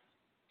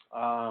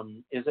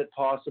 Is it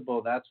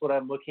possible that's what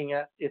I'm looking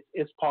at?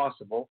 It's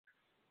possible,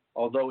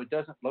 although it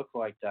doesn't look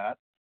like that.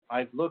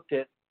 I've looked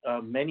at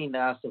many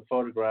NASA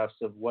photographs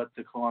of what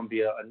the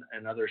Columbia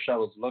and other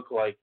shuttles look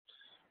like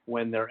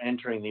when they're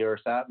entering the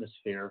Earth's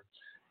atmosphere.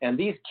 And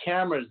these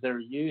cameras they're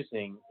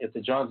using at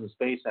the Johnson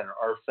Space Center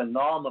are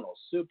phenomenal,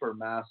 super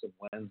massive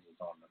lenses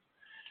on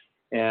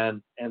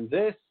them. And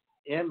this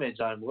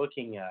image I'm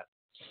looking at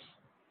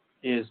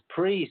is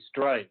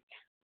pre-strike.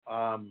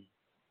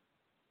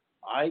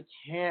 I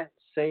can't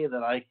say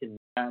that I can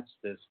match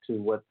this to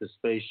what the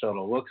space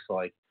shuttle looks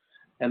like.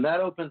 And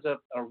that opens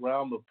up a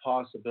realm of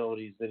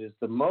possibilities that is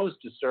the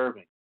most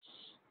disturbing.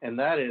 And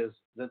that is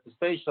that the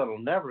space shuttle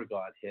never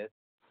got hit.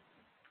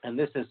 And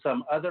this is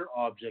some other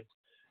object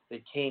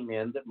that came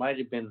in that might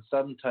have been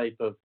some type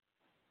of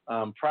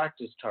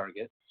practice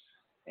target.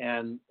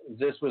 And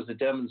this was a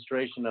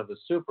demonstration of a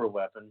super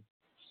weapon,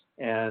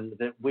 and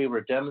that we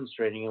were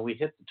demonstrating, and we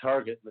hit the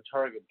target, and the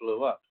target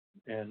blew up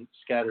and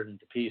scattered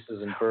into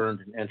pieces and burned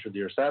and entered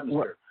the Earth's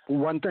atmosphere.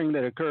 One thing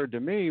that occurred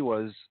to me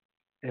was,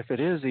 if it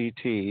is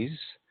ETs,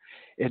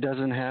 it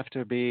doesn't have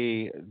to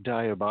be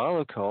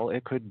diabolical.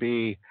 It could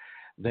be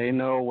they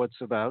know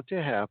what's about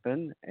to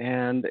happen,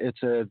 and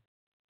it's a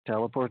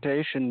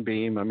teleportation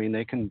beam.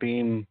 They can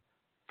beam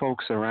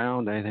folks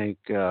around, I think,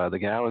 the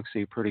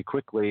galaxy pretty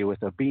quickly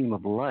with a beam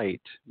of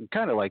light,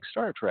 kind of like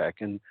Star Trek.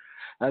 And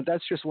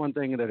that's just one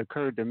thing that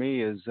occurred to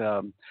me is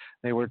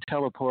they were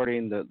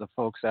teleporting the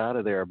folks out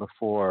of there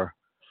before.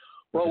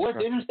 Well,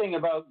 what's interesting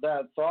about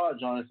that thought,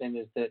 Jonathan,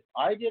 is that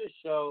I did a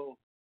show,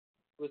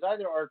 it was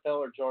either Art Bell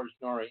or George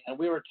Norrie, and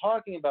we were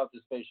talking about the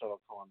Space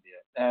Shuttle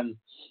Columbia. And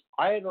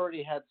I had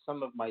already had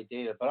some of my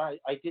data, but I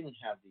didn't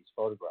have these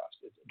photographs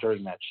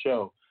during that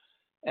show.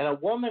 And a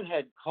woman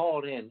had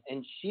called in,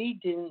 and she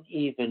didn't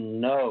even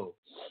know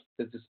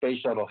that the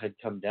space shuttle had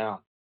come down.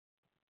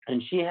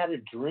 And she had a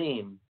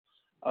dream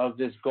of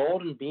this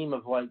golden beam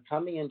of light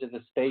coming into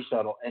the space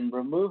shuttle and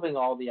removing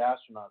all the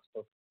astronauts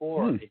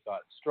before it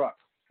got struck.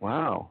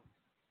 Wow.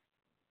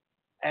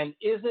 And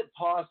is it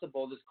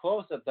possible, this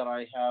close-up that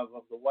I have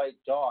of the white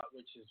dot,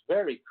 which is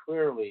very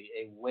clearly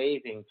a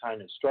waving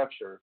kind of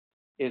structure,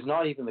 is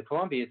not even the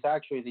Columbia. It's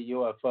actually the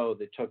UFO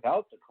that took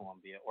out the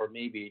Columbia, or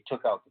maybe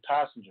took out the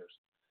passengers.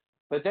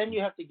 But then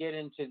you have to get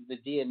into the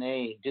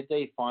DNA. Did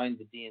they find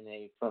the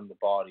DNA from the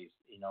bodies?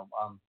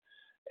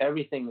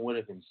 Everything would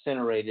have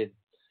incinerated.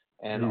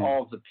 and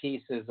all the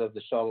pieces of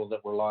the shuttle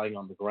that were lying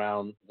on the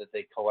ground that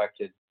they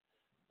collected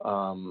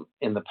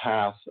in the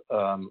path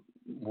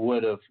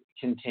would have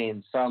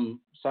contained some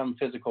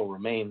physical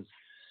remains.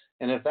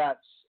 And if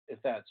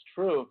that's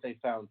true, if they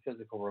found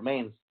physical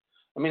remains,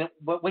 I mean,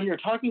 but when you're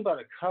talking about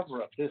a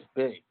cover-up this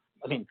big,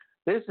 I mean,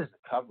 this is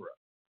a cover-up.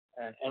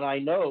 And I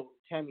know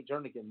Tammy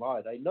Jernigan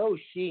lied. I know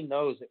she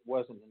knows it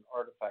wasn't an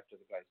artifact of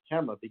the guy's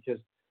camera because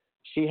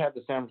she had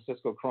the San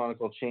Francisco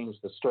Chronicle change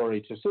the story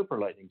to Super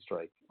Lightning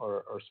Strike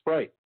or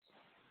Sprite,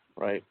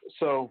 right?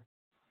 So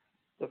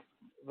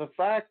the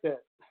fact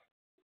that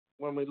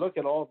when we look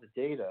at all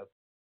the data,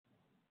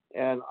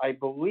 and I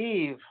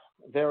believe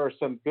there are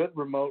some good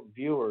remote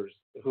viewers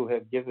who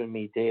have given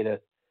me data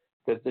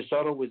that the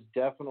shuttle was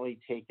definitely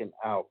taken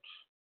out,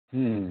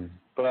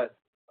 but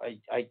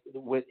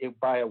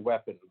by a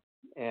weapon.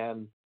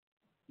 And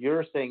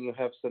you're saying you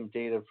have some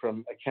data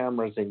from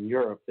cameras in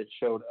Europe that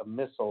showed a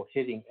missile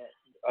hitting.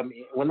 I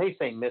mean, when they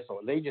say missile,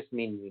 they just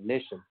mean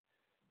munition.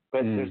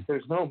 But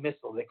there's no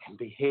missile that can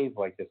behave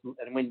like this.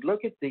 And when you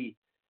look at the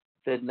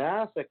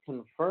NASA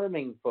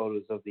confirming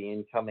photos of the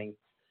incoming,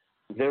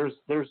 there's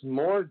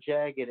more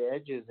jagged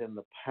edges in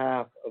the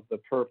path of the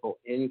purple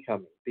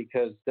incoming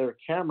because their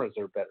cameras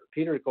are better.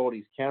 Peter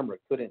Goldie's camera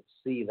couldn't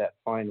see that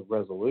fine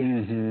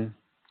resolution.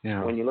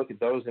 Yeah. When you look at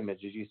those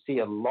images, you see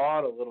a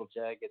lot of little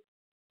jagged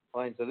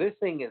lines. So this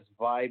thing is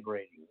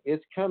vibrating.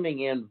 It's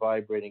coming in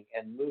vibrating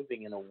and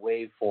moving in a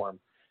waveform,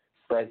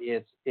 but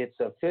it's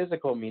a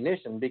physical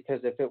munition because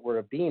if it were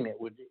a beam, it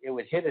would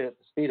hit it at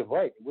the speed of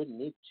light. It wouldn't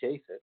need to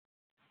chase it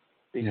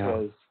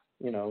because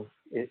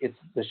it's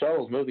the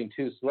shuttle's moving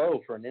too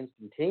slow for an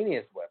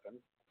instantaneous weapon.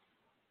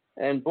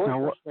 And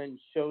Bushman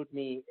showed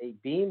me a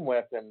beam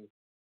weapon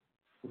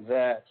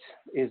that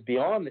is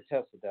beyond the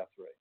Tesla death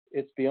ray.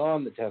 It's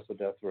beyond the Tesla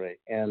death ray.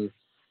 And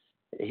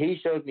he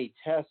showed me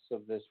tests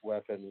of this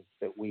weapon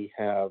that we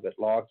have at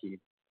Lockheed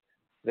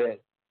that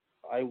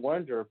I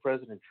wonder if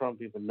President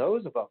Trump even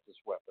knows about this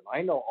weapon.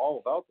 I know all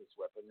about this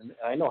weapon, and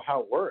I know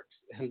how it works.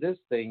 And this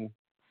thing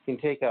can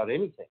take out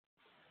anything.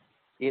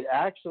 It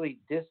actually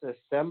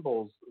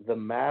disassembles the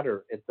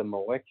matter at the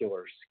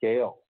molecular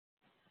scale.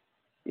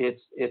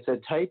 It's a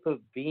type of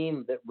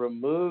beam that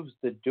removes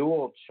the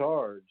dual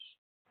charge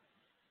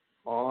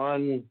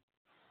on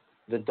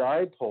the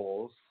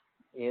dipoles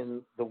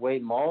in the way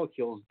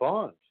molecules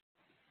bond.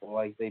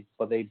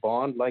 But they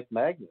bond like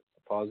magnets,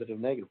 positive,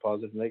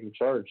 negative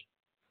charge.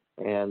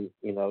 And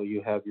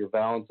you have your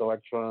valence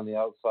electron on the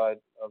outside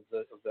of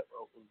the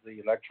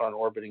electron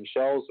orbiting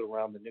shells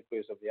around the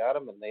nucleus of the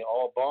atom, and they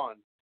all bond.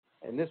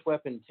 And this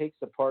weapon takes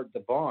apart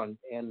the bond.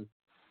 And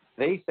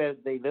they said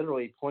they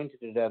literally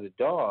pointed it at a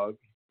dog,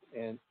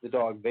 and the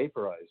dog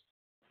vaporized.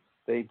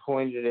 They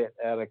pointed it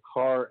at a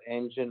car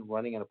engine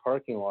running in a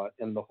parking lot,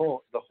 and the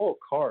whole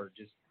car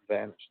just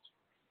vanished.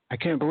 I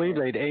can't believe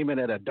they'd aim it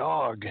at a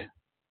dog.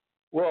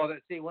 Well,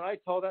 when I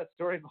told that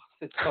story about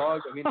the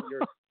dog, I mean, do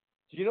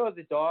you know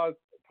the dog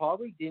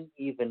probably didn't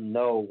even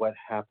know what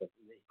happened?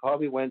 He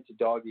probably went to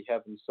doggy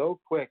heaven so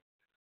quick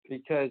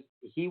because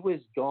he was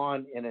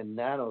gone in a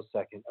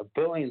nanosecond, a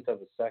billionth of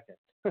a second.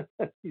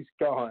 He's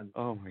gone.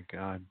 Oh, my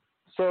God.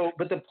 So,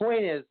 but the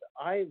point is,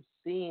 I've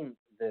seen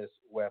this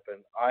weapon.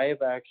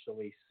 I've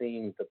actually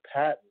seen the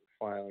patent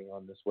filing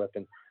on this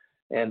weapon,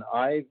 and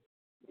I've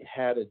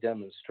had a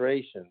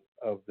demonstration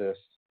of this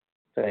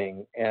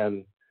thing.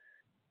 And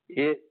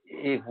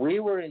if we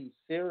were in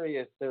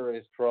serious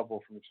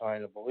trouble from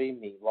China, believe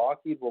me,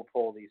 Lockheed will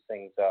pull these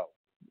things out.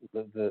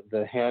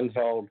 The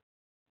handheld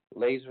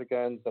laser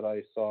guns that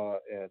I saw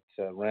at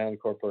Rand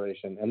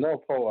Corporation, and they'll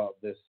pull out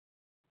this.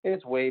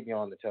 It's way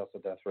beyond the Tesla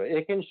death ray.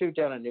 It can shoot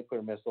down a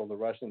nuclear missile. The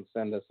Russians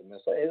send us a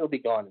missile. It'll be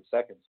gone in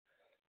seconds.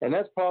 And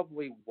that's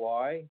probably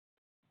why,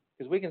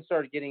 because we can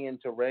start getting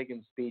into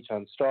Reagan's speech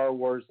on Star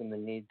Wars and the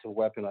need to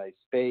weaponize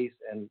space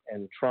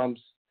and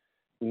Trump's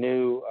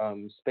new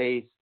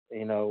space,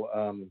 the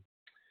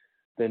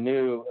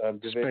new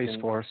division.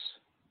 Space Force.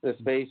 The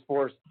Space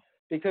Force.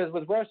 Because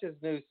with Russia's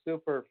new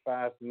super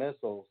fast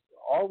missiles,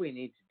 all we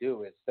need to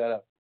do is set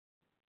up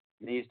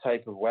these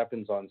type of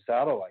weapons on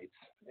satellites,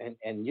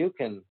 and you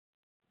can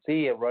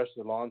see a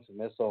Russia launch a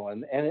missile,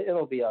 and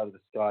it'll be out of the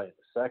sky in a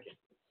second.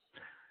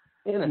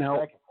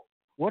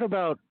 What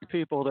about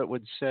people that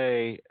would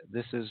say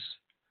this is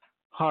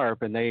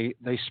HAARP, and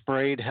they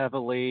sprayed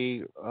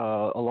heavily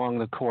along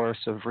the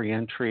course of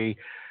reentry?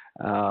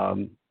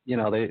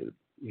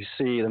 You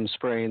see them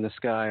spraying the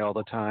sky all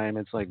the time.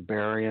 It's like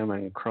barium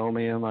and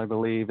chromium, I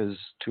believe, is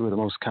two of the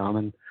most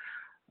common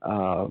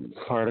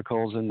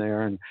particles in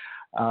there, and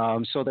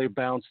so they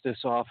bounced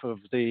this off of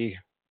the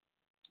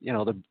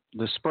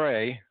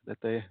spray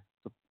that the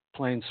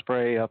planes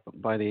spray up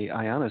by the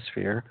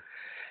ionosphere,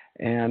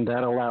 and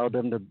that allowed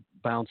them to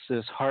bounce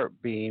this HAARP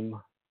beam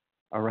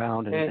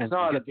around and it's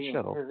not get a beam, the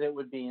shuttle. because it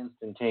would be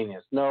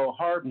instantaneous. No,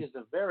 HAARP is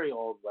a very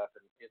old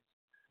weapon.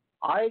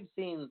 I've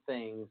seen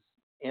things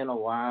in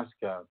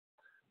Alaska,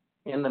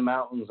 in the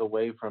mountains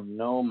away from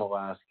Nome,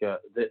 Alaska,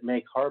 that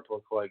make HAARP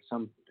look like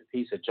some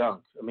piece of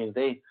junk. I mean,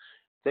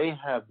 they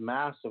have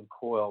massive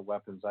coil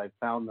weapons. I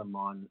found them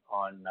on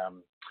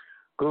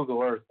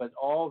Google Earth, but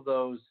all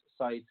those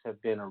sites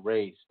have been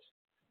erased.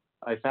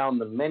 I found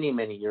them many,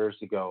 many years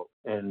ago,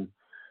 and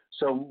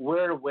so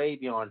we're way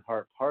beyond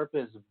HARP. HARP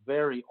is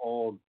very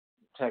old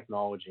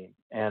technology,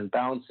 and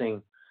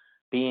bouncing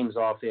beams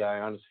off the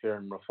ionosphere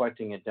and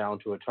reflecting it down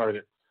to a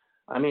target.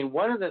 I mean,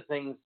 one of the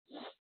things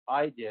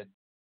I did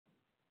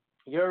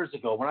years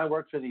ago when I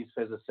worked for these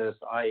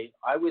physicists, I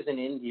was in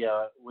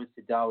India with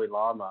the Dalai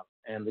Lama,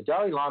 and the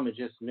Dalai Lama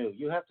just knew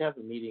you have to have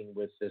a meeting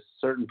with this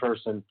certain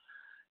person,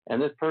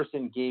 and this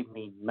person gave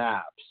me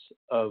maps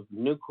of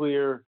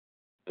nuclear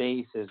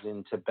bases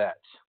in Tibet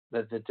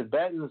that the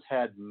Tibetans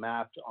had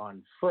mapped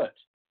on foot.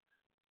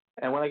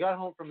 And when I got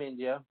home from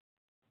India,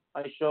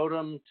 I showed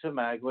them to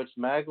Magwitch.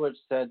 Magwitch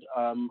said,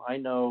 I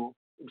know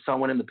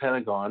someone in the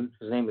Pentagon.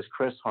 His name is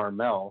Chris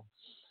Harmel,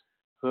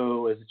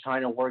 who is a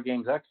China war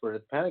games expert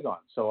at the Pentagon.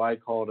 So I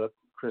called up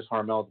Chris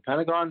Harmel at the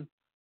Pentagon,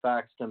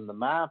 faxed him the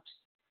maps,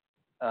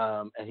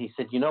 and he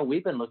said,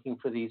 we've been looking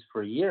for these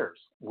for years.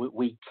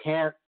 We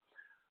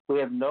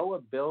have no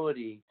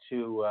ability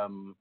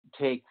to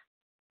take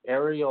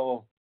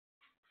aerial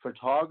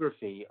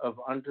photography of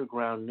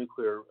underground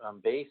nuclear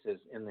bases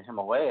in the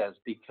Himalayas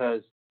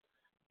because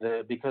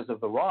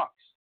of the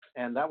rocks.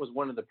 And that was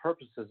one of the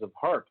purposes of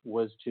HARP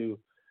was to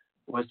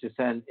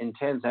send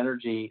intense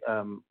energy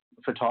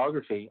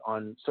photography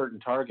on certain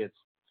targets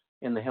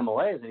in the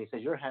Himalayas. And he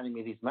says, you're handing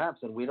me these maps,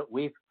 and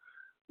we've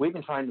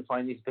been trying to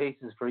find these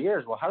bases for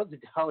years. Well, how does the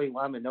Dalai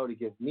Lama know to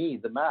give me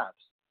the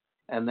maps?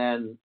 And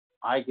then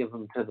I give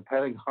them to the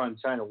Pentagon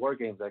China war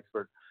games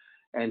expert,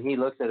 and he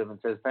looks at them and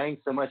says,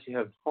 thanks so much. You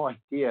have no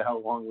idea how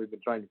long we've been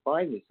trying to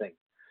find these things.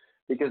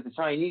 Because the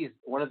Chinese,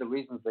 one of the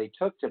reasons they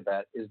took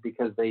Tibet is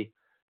because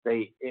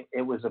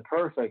it was a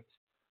perfect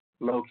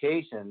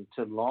location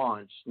to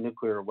launch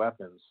nuclear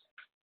weapons,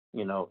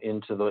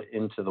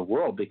 into the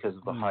world because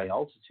of the high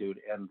altitude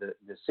and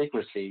the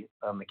secrecy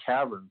on the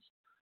caverns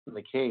and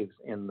the caves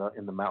in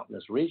the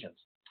mountainous regions.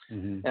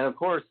 Mm-hmm. And of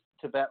course,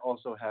 Tibet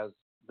also has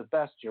the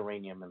best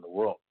uranium in the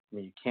world. I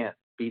mean, you can't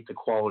beat the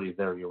quality of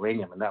their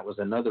uranium, and that was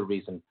another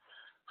reason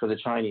for the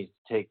Chinese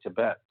to take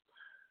Tibet.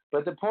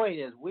 But the point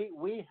is,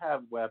 we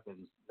have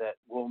weapons that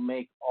will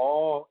make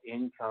all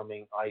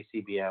incoming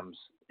ICBMs,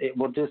 it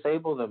will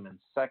disable them in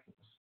seconds.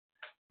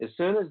 As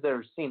soon as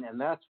they're seen,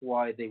 and that's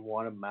why they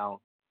want to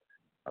mount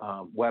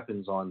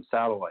weapons on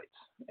satellites.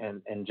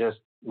 And just,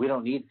 we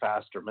don't need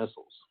faster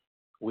missiles.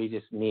 We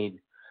just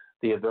need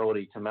the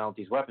ability to mount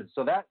these weapons.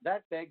 So that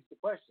begs the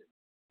question,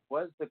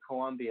 was the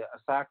Columbia a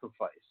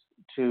sacrifice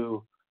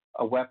to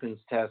a weapons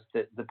test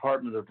that the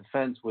Department of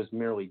Defense was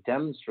merely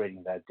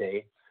demonstrating that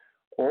day?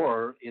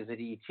 Or is it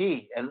ET?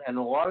 And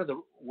a lot of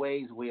the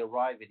ways we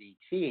arrive at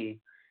ET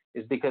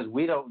is because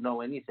we don't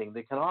know anything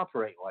that can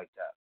operate like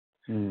that.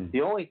 Mm.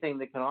 The only thing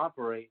that can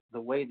operate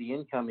the way the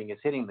incoming is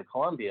hitting the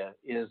Columbia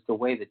is the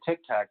way the Tic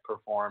Tac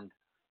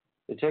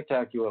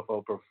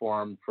UFO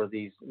performed for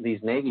these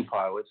Navy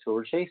pilots who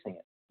were chasing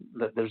it.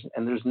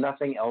 There's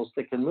nothing else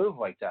that can move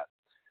like that.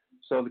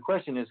 So the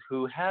question is,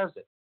 who has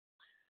it?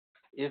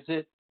 Is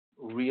it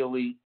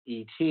really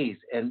ETs?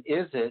 And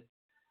is it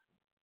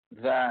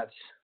that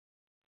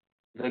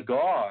the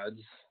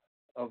gods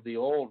of the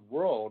old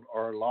world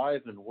are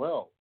alive and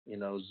well?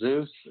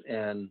 Zeus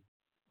and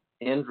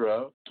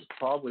Indra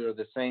probably are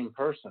the same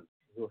person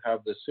who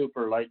have the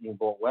super lightning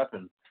bolt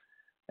weapon.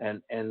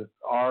 And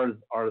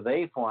are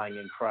they flying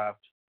in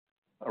craft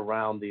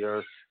around the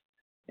earth?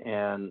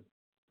 And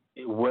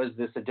was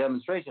this a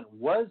demonstration?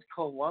 Was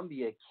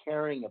Columbia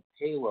carrying a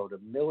payload, a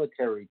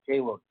military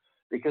payload?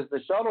 Because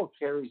the shuttle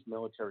carries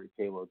military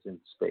payloads in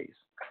space.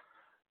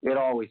 It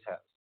always has.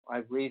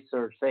 I've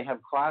researched. They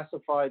have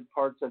classified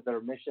parts of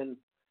their mission,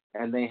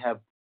 and they have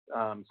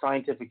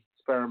scientific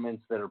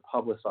experiments that are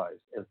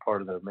publicized as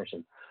part of their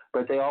mission.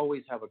 But they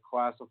always have a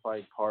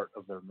classified part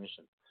of their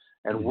mission.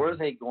 And were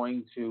they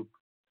going to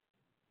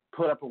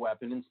put up a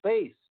weapon in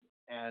space?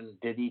 And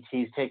did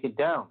ETs take it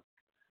down?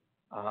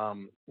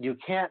 You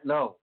can't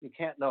know. You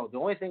can't know. The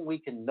only thing we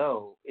can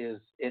know is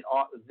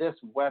this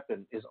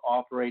weapon is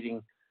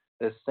operating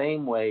the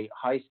same way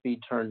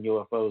high-speed turn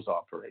UFOs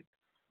operate,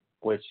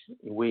 which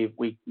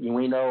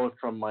we know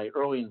from my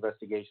early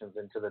investigations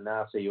into the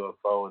NASA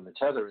UFO and the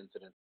Tether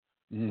incident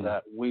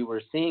that we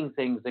were seeing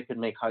things that could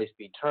make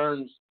high-speed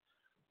turns.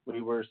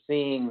 We were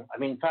seeing,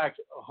 in fact,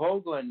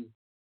 Hoagland,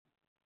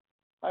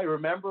 I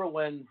remember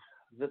when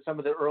some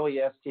of the early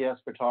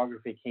STS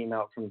photography came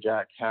out from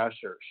Jack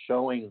Kasher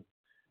showing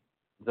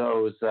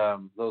those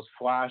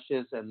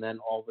flashes, and then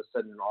all of a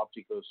sudden an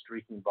object goes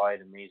streaking by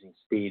at amazing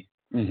speed.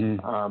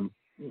 Mm-hmm.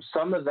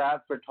 Some of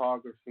that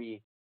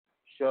photography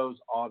shows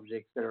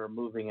objects that are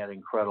moving at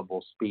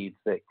incredible speeds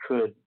that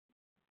could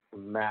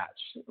match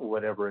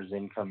whatever is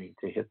incoming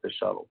to hit the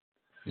shuttle.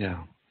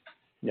 Yeah.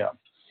 Yeah.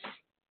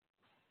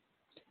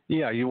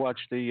 Yeah, you watch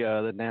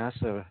the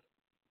NASA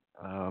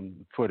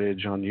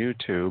footage on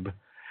YouTube,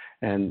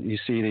 and you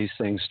see these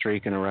things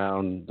streaking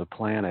around the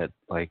planet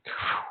like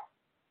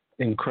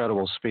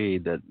incredible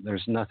speed that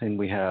there's nothing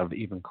we have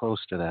even close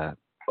to that.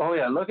 Oh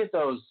yeah, look at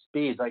those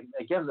speeds. Like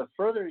again, the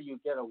further you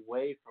get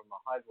away from a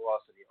high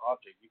velocity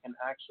object, you can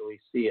actually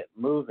see it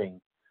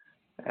moving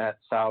at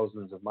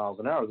thousands of miles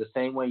an hour. The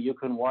same way you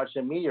can watch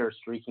a meteor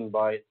streaking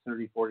by at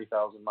 30,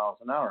 40,000 miles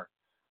an hour.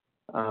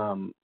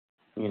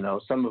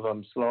 Some of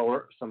them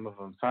slower, some of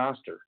them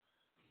faster.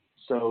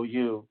 So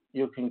you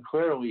can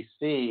clearly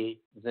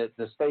see that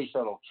the space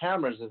shuttle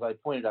cameras, as I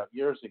pointed out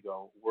years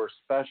ago, were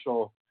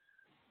special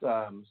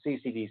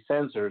CCD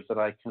sensors that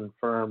I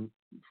confirmed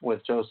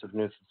with Joseph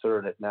Newth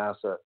III at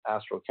NASA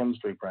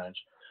Astrochemistry Branch,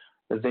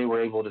 that they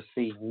were able to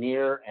see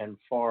near and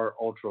far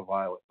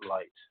ultraviolet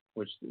light,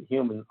 which the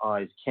human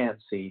eyes can't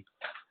see,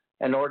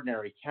 and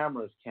ordinary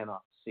cameras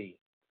cannot see.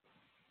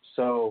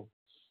 So,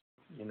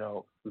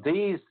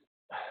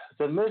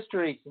 the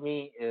mystery to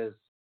me is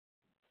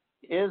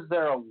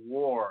there a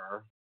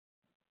war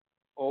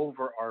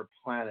over our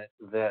planet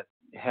that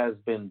has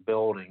been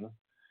building?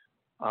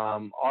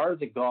 Are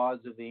the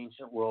gods of the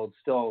ancient world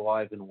still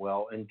alive and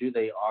well? And do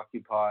they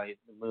occupy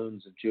the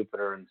moons of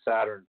Jupiter and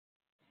Saturn?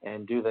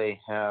 And do they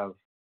have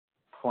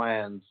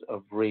plans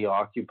of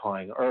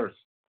reoccupying Earth?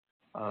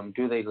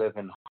 Do they live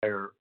in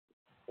higher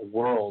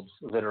worlds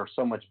that are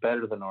so much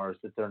better than ours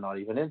that they're not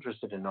even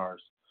interested in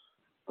ours?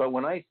 But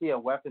when I see a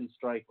weapon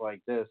strike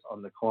like this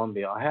on the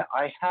Columbia,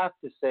 I have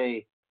to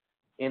say,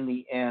 in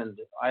the end,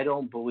 I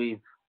don't believe,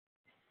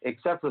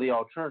 except for the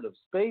alternative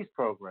space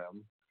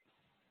program,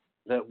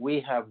 that we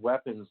have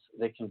weapons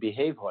that can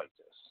behave like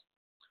this.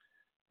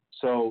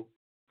 So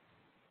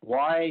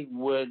why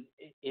would,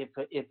 if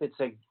it's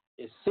a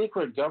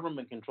secret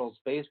government-controlled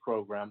space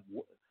program,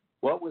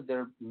 what would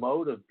their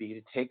motive be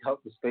to take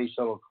out the Space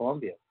Shuttle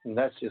Columbia? And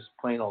that's just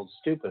plain old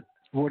stupid.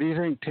 What do you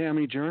think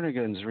Tammy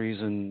Jernigan's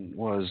reason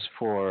was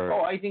for?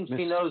 Oh, I think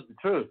she knows the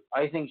truth.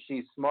 I think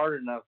she's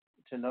smart enough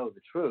to know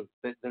the truth,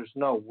 that there's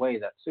no way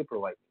that's super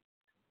lightning.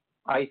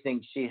 I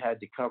think she had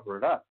to cover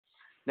it up.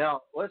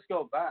 Now, let's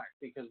go back,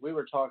 because we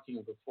were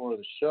talking before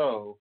the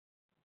show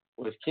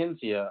with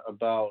Cynthia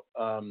about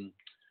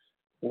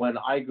when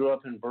I grew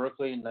up in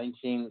Berkeley in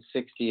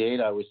 1968.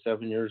 I was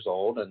 7 years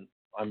old, and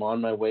I'm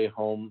on my way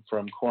home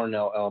from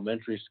Cornell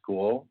Elementary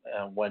School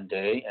one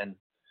day, and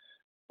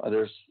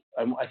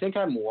I think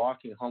I'm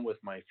walking home with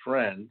my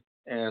friend,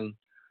 and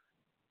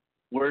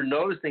we're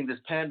noticing this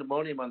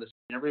pandemonium on the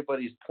screen.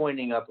 Everybody's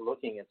pointing up,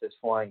 looking at this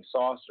flying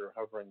saucer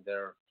hovering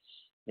there,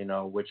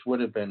 which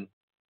would have been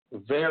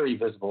very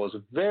visible. It was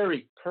a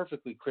very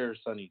perfectly clear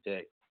sunny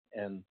day,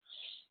 and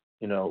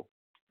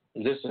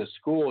this is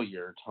school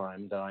year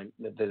time that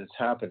it's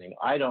happening.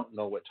 I don't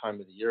know what time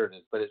of the year it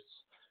is, but it's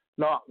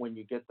not when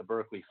you get the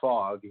Berkeley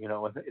fog.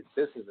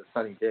 This is a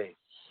sunny day,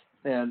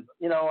 and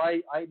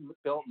I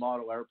built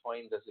model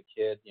airplanes as a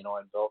kid.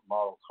 I built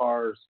model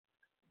cars.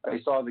 I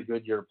saw the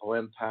Goodyear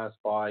blimp pass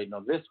by.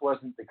 No, this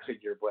wasn't the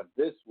Goodyear blimp.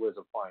 This was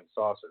a flying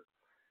saucer,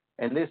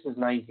 and this is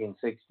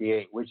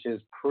 1968, which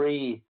is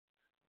pre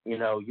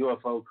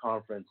UFO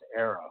conference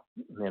era.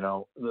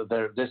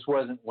 This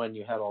wasn't when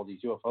you had all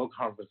these UFO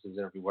conferences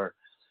everywhere.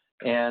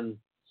 And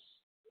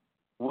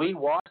we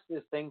watched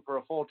this thing for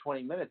a full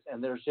 20 minutes,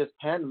 and there's just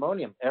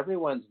pandemonium.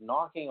 Everyone's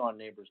knocking on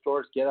neighbors'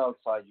 doors. Get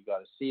outside. You got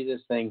to see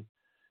this thing.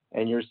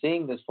 And you're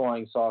seeing this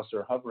flying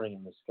saucer hovering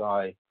in the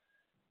sky.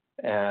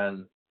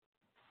 And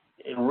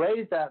right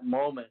at that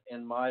moment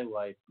in my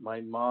life, my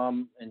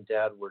mom and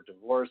dad were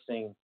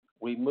divorcing.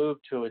 We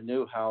moved to a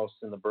new house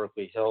in the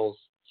Berkeley Hills.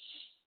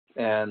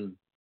 And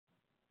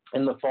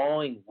in the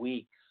following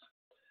weeks,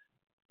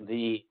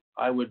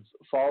 I would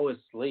fall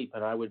asleep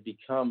and I would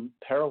become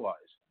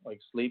paralyzed, like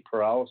sleep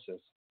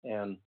paralysis.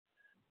 And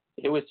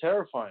it was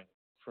terrifying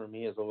for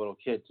me as a little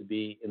kid to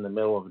be in the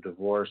middle of a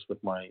divorce with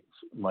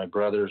my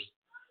brothers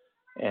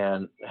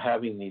and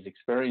having these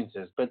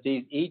experiences. But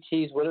these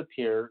ETs would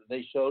appear.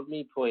 They showed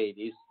me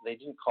Pleiades. They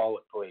didn't call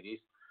it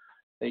Pleiades.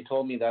 They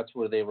told me that's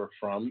where they were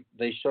from.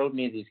 They showed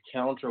me these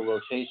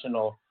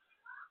counter-rotational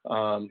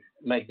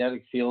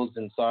magnetic fields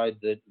inside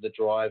the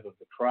drive of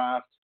the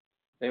craft.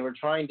 They were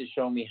trying to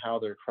show me how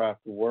their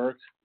craft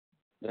worked.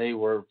 They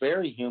were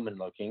very human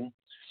looking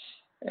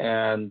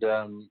and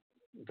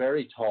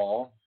very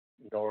tall,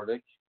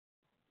 Nordic,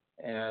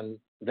 and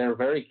they're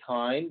very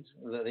kind.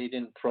 They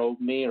didn't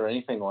probe me or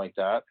anything like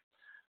that.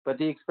 But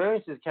the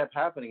experiences kept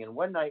happening. And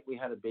one night we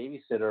had a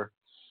babysitter,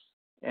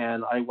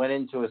 and I went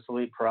into a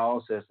sleep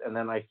paralysis, and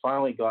then I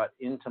finally got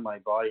into my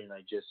body and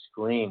I just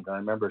screamed. And I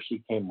remember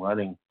she came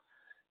running.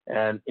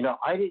 And,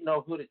 I didn't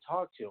know who to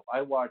talk to.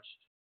 I watched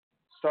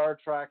Star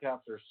Trek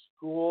after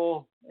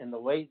school in the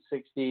late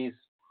 60s,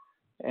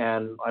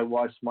 and I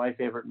watched My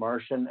Favorite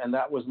Martian, and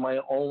that was my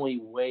only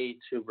way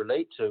to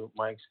relate to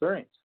my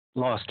experience.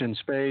 Lost in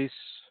Space.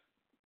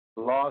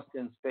 Lost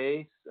in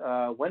Space.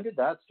 When did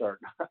that start?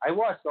 I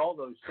watched all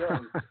those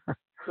shows.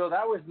 So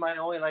that was my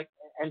only,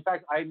 in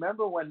fact, I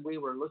remember when we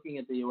were looking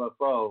at the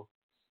UFO,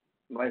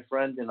 my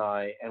friend and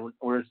I, and we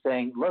were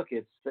saying, look,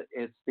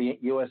 it's the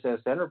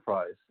USS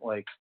Enterprise.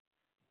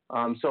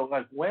 So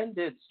when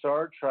did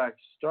Star Trek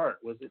start?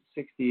 Was it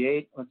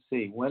 68? Let's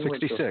see. When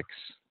 66. Was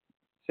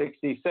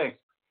 66.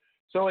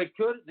 So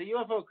the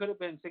UFO could have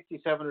been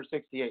 67 or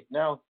 68.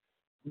 Now,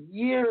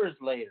 Years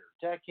later,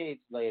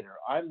 decades later,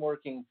 I'm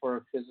working for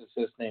a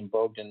physicist named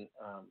Bogdan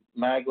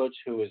Maglich,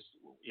 who has,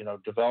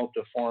 developed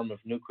a form of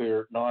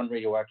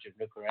non-radioactive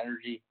nuclear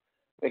energy.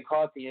 They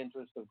caught the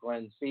interest of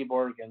Glenn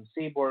Seaborg, and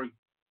Seaborg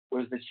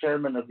was the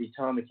chairman of the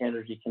Atomic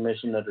Energy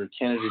Commission under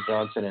Kennedy,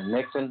 Johnson, and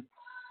Nixon.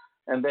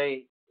 And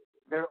they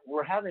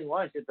were having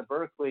lunch at the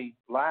Berkeley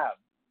lab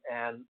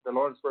and the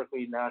Lawrence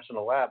Berkeley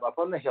National Lab up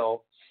on the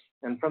hill.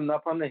 And from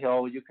up on the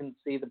hill, you can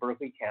see the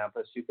Berkeley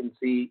campus. You can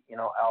see,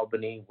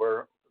 Albany,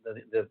 where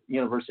the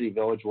University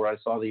Village, where I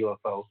saw the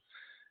UFO.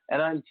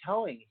 And I'm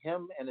telling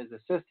him and his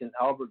assistant,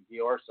 Albert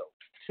Ghiorso,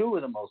 two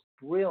of the most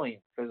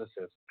brilliant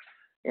physicists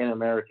in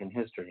American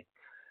history.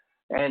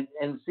 And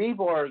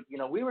Seaborg,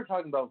 we were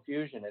talking about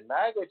fusion, and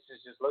Maglich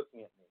is just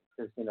looking at me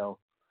because,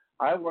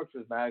 I worked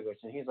with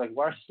Maglich, and he's like,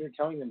 why are you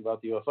telling them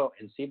about the UFO?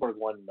 And Seaborg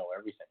wanted to know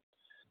everything.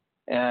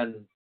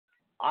 And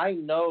I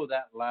know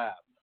that lab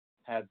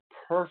had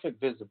perfect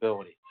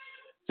visibility.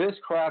 This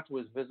craft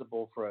was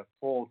visible for a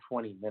full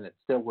 20 minutes.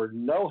 There were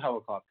no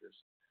helicopters.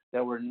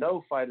 There were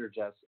no fighter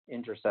jets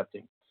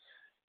intercepting.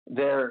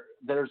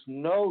 There's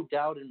no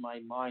doubt in my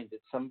mind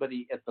that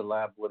somebody at the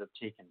lab would have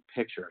taken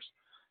pictures.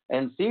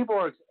 And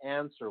Seaborg's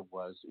answer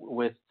was,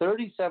 with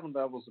 37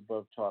 levels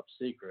above top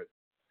secret,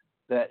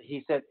 that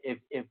he said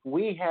if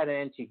we had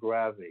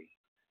anti-gravity,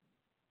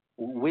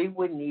 we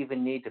wouldn't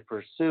even need to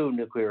pursue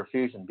nuclear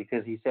fusion,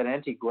 because he said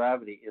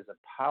anti-gravity is a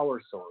power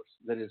source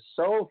that is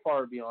so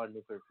far beyond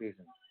nuclear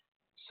fusion,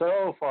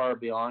 so far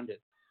beyond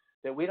it,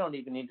 that we don't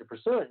even need to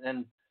pursue it.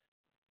 And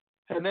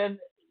then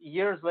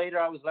years later,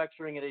 I was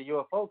lecturing at a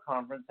UFO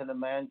conference, and a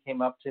man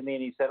came up to me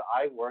and he said,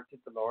 I worked at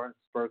the Lawrence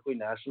Berkeley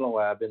National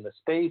Lab in the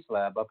space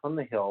lab up on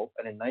the hill,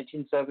 and in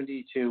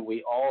 1972,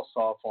 we all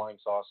saw a flying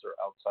saucer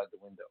outside the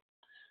window.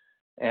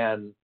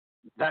 And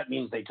that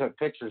means they took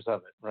pictures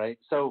of it, right?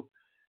 So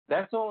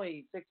that's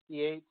only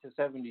 68 to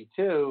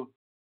 72,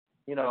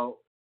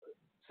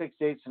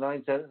 68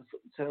 to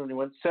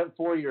 71,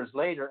 4 years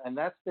later. And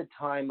that's the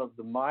time of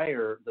the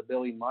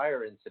Billy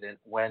Meier incident,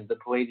 when the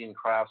Palladian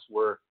crafts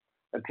were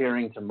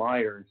appearing to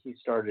Meier, and he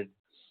started,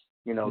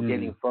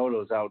 getting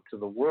photos out to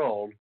the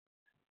world.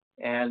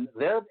 And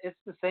it's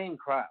the same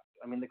craft.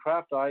 I mean, the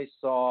craft I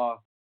saw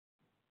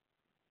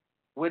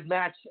would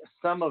match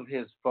some of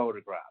his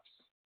photographs.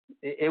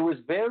 It was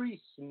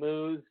very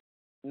smooth,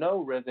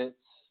 no rivets,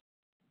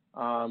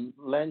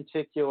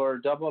 lenticular,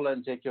 double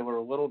lenticular,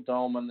 a little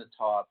dome on the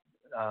top,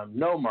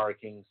 no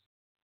markings.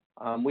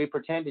 We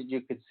pretended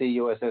you could see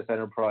USS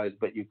Enterprise,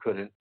 but you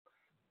couldn't.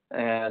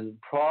 And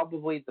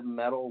probably the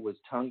metal was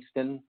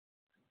tungsten.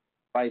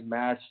 I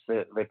matched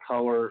the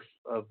color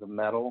of the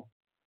metal.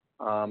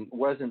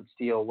 Wasn't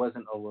steel,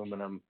 wasn't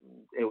aluminum.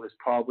 It was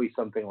probably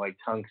something like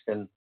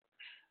tungsten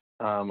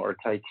or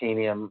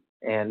titanium.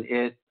 And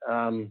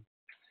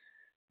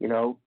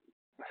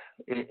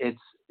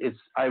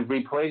I've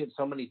replayed it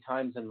so many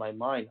times in my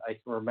mind, I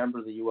can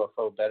remember the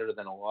UFO better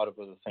than a lot of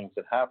other things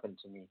that happened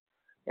to me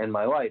in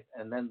my life.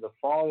 And then the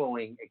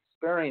following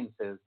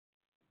experiences,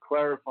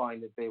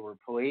 clarifying that they were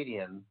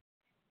Palladian,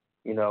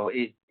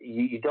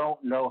 you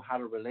don't know how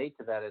to relate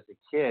to that as a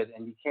kid,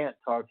 and you can't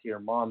talk to your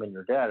mom and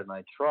your dad. And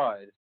I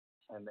tried,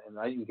 and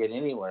I didn't get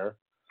anywhere.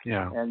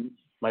 Yeah. And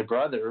my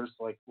brother's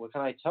like, what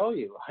can I tell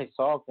you? I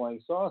saw a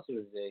flying saucer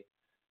today,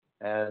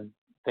 and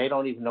they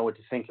don't even know what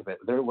to think of it.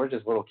 We're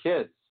just little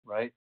kids,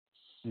 right?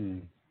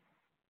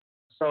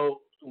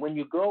 So when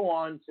you go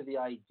on to the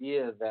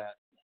idea that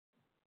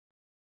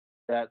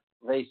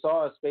they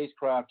saw a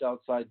spacecraft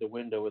outside the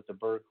window at the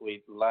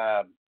Berkeley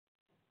lab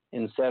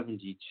in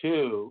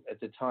 72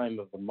 at the time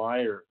of the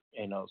Meier,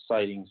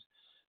 sightings,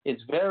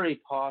 it's very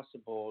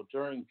possible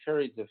during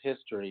periods of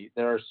history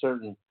there are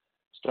certain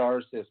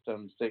star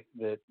systems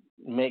that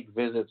make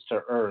visits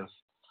to Earth,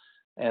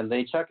 and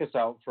they check us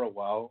out for a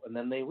while, and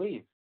then they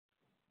leave.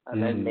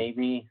 And then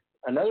maybe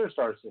another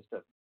star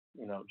system,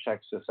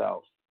 checks us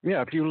out.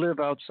 Yeah, if you live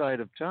outside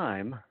of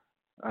time,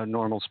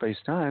 normal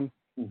space-time,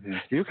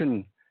 you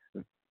can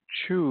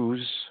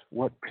choose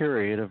what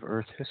period of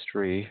Earth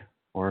history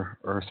or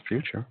Earth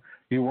future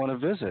you want to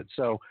visit.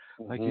 So,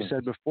 like you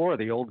said before,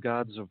 the old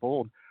gods of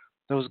old,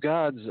 those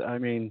gods, I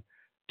mean,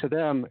 to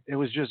them, it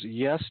was just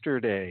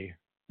yesterday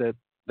that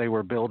they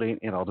were building,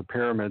 the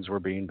pyramids were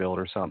being built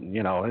or something,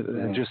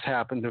 it just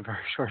happened a very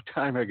short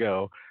time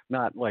ago,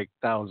 not like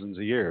thousands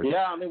of years.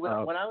 Yeah, I mean, when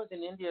I was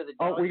in India...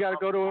 we got to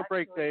go to a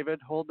break,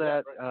 David. Hold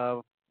that.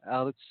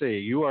 Let's see.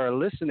 You are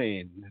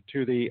listening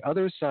to The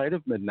Other Side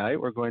of Midnight.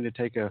 We're going to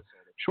take a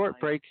short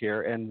break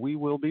here, and we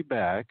will be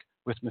back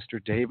with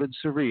Mr. David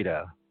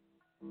Sereda.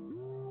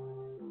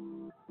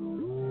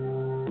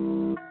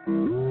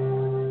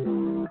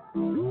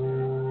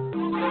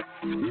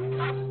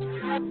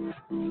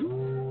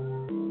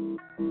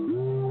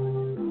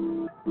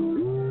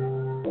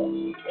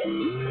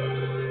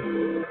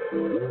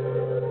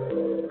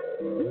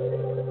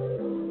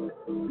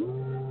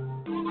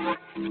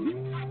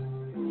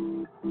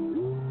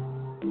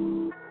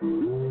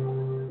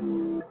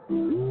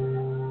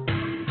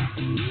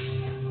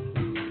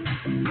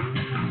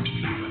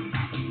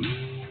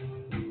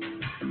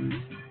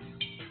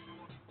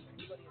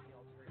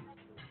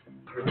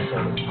 hear this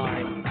all the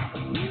time.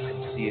 You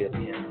can see it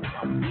in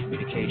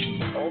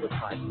communications all the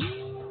time.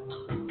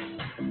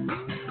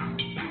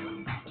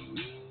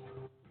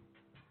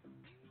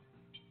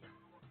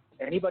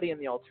 Anybody in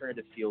the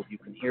alternative field, you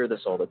can hear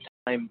this all the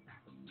time.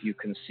 You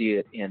can see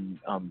it in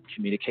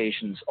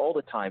communications all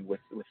the time with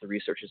the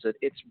researchers.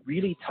 It's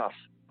really tough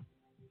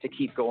to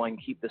keep going,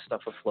 keep this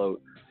stuff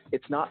afloat.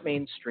 It's not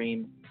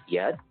mainstream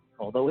yet,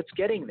 although it's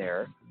getting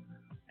there,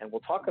 and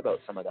we'll talk about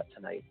some of that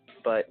tonight.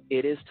 But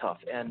it is tough,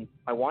 and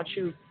I want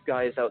you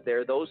guys out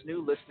there, those new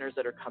listeners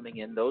that are coming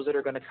in, those that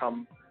are going to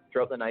come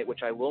throughout the night,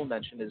 which I will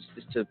mention, is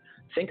to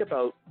think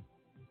about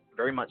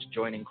very much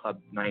joining Club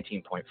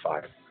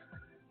 19.5.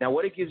 Now,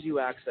 what it gives you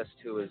access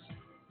to is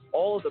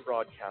all of the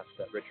broadcasts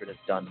that Richard has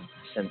done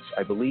since,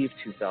 I believe,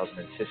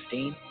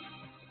 2015,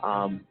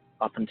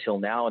 up until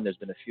now. And there's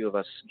been a few of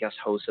us guest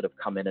hosts that have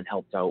come in and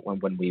helped out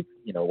when we've,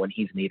 when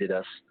he's needed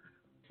us,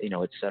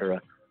 et cetera.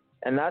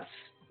 And that's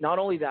not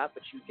only that,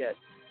 but you get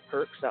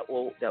perks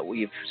that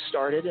we've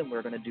started, and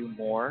we're going to do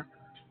more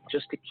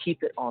just to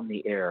keep it on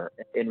the air.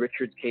 In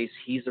Richard's case,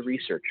 he's a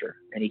researcher,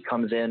 and he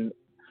comes in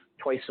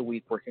twice a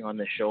week working on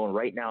this show, and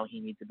right now he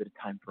needs a bit of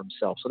time for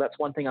himself. So that's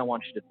one thing I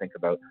want you to think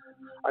about.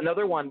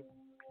 Another one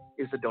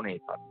is the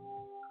donate button.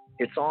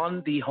 It's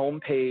on the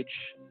homepage,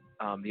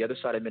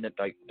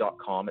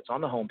 theothersideofminute.com. It's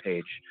on the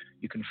homepage.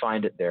 You can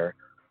find it there.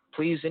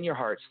 Please, in your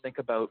hearts, think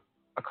about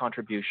a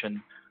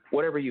contribution.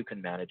 Whatever you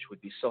can manage would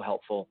be so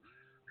helpful.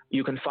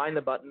 You can find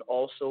the button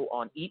also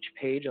on each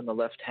page on the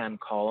left-hand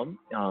column.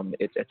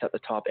 It's at the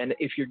top. And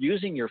if you're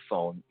using your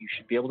phone, you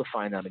should be able to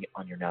find that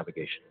on your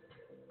navigation.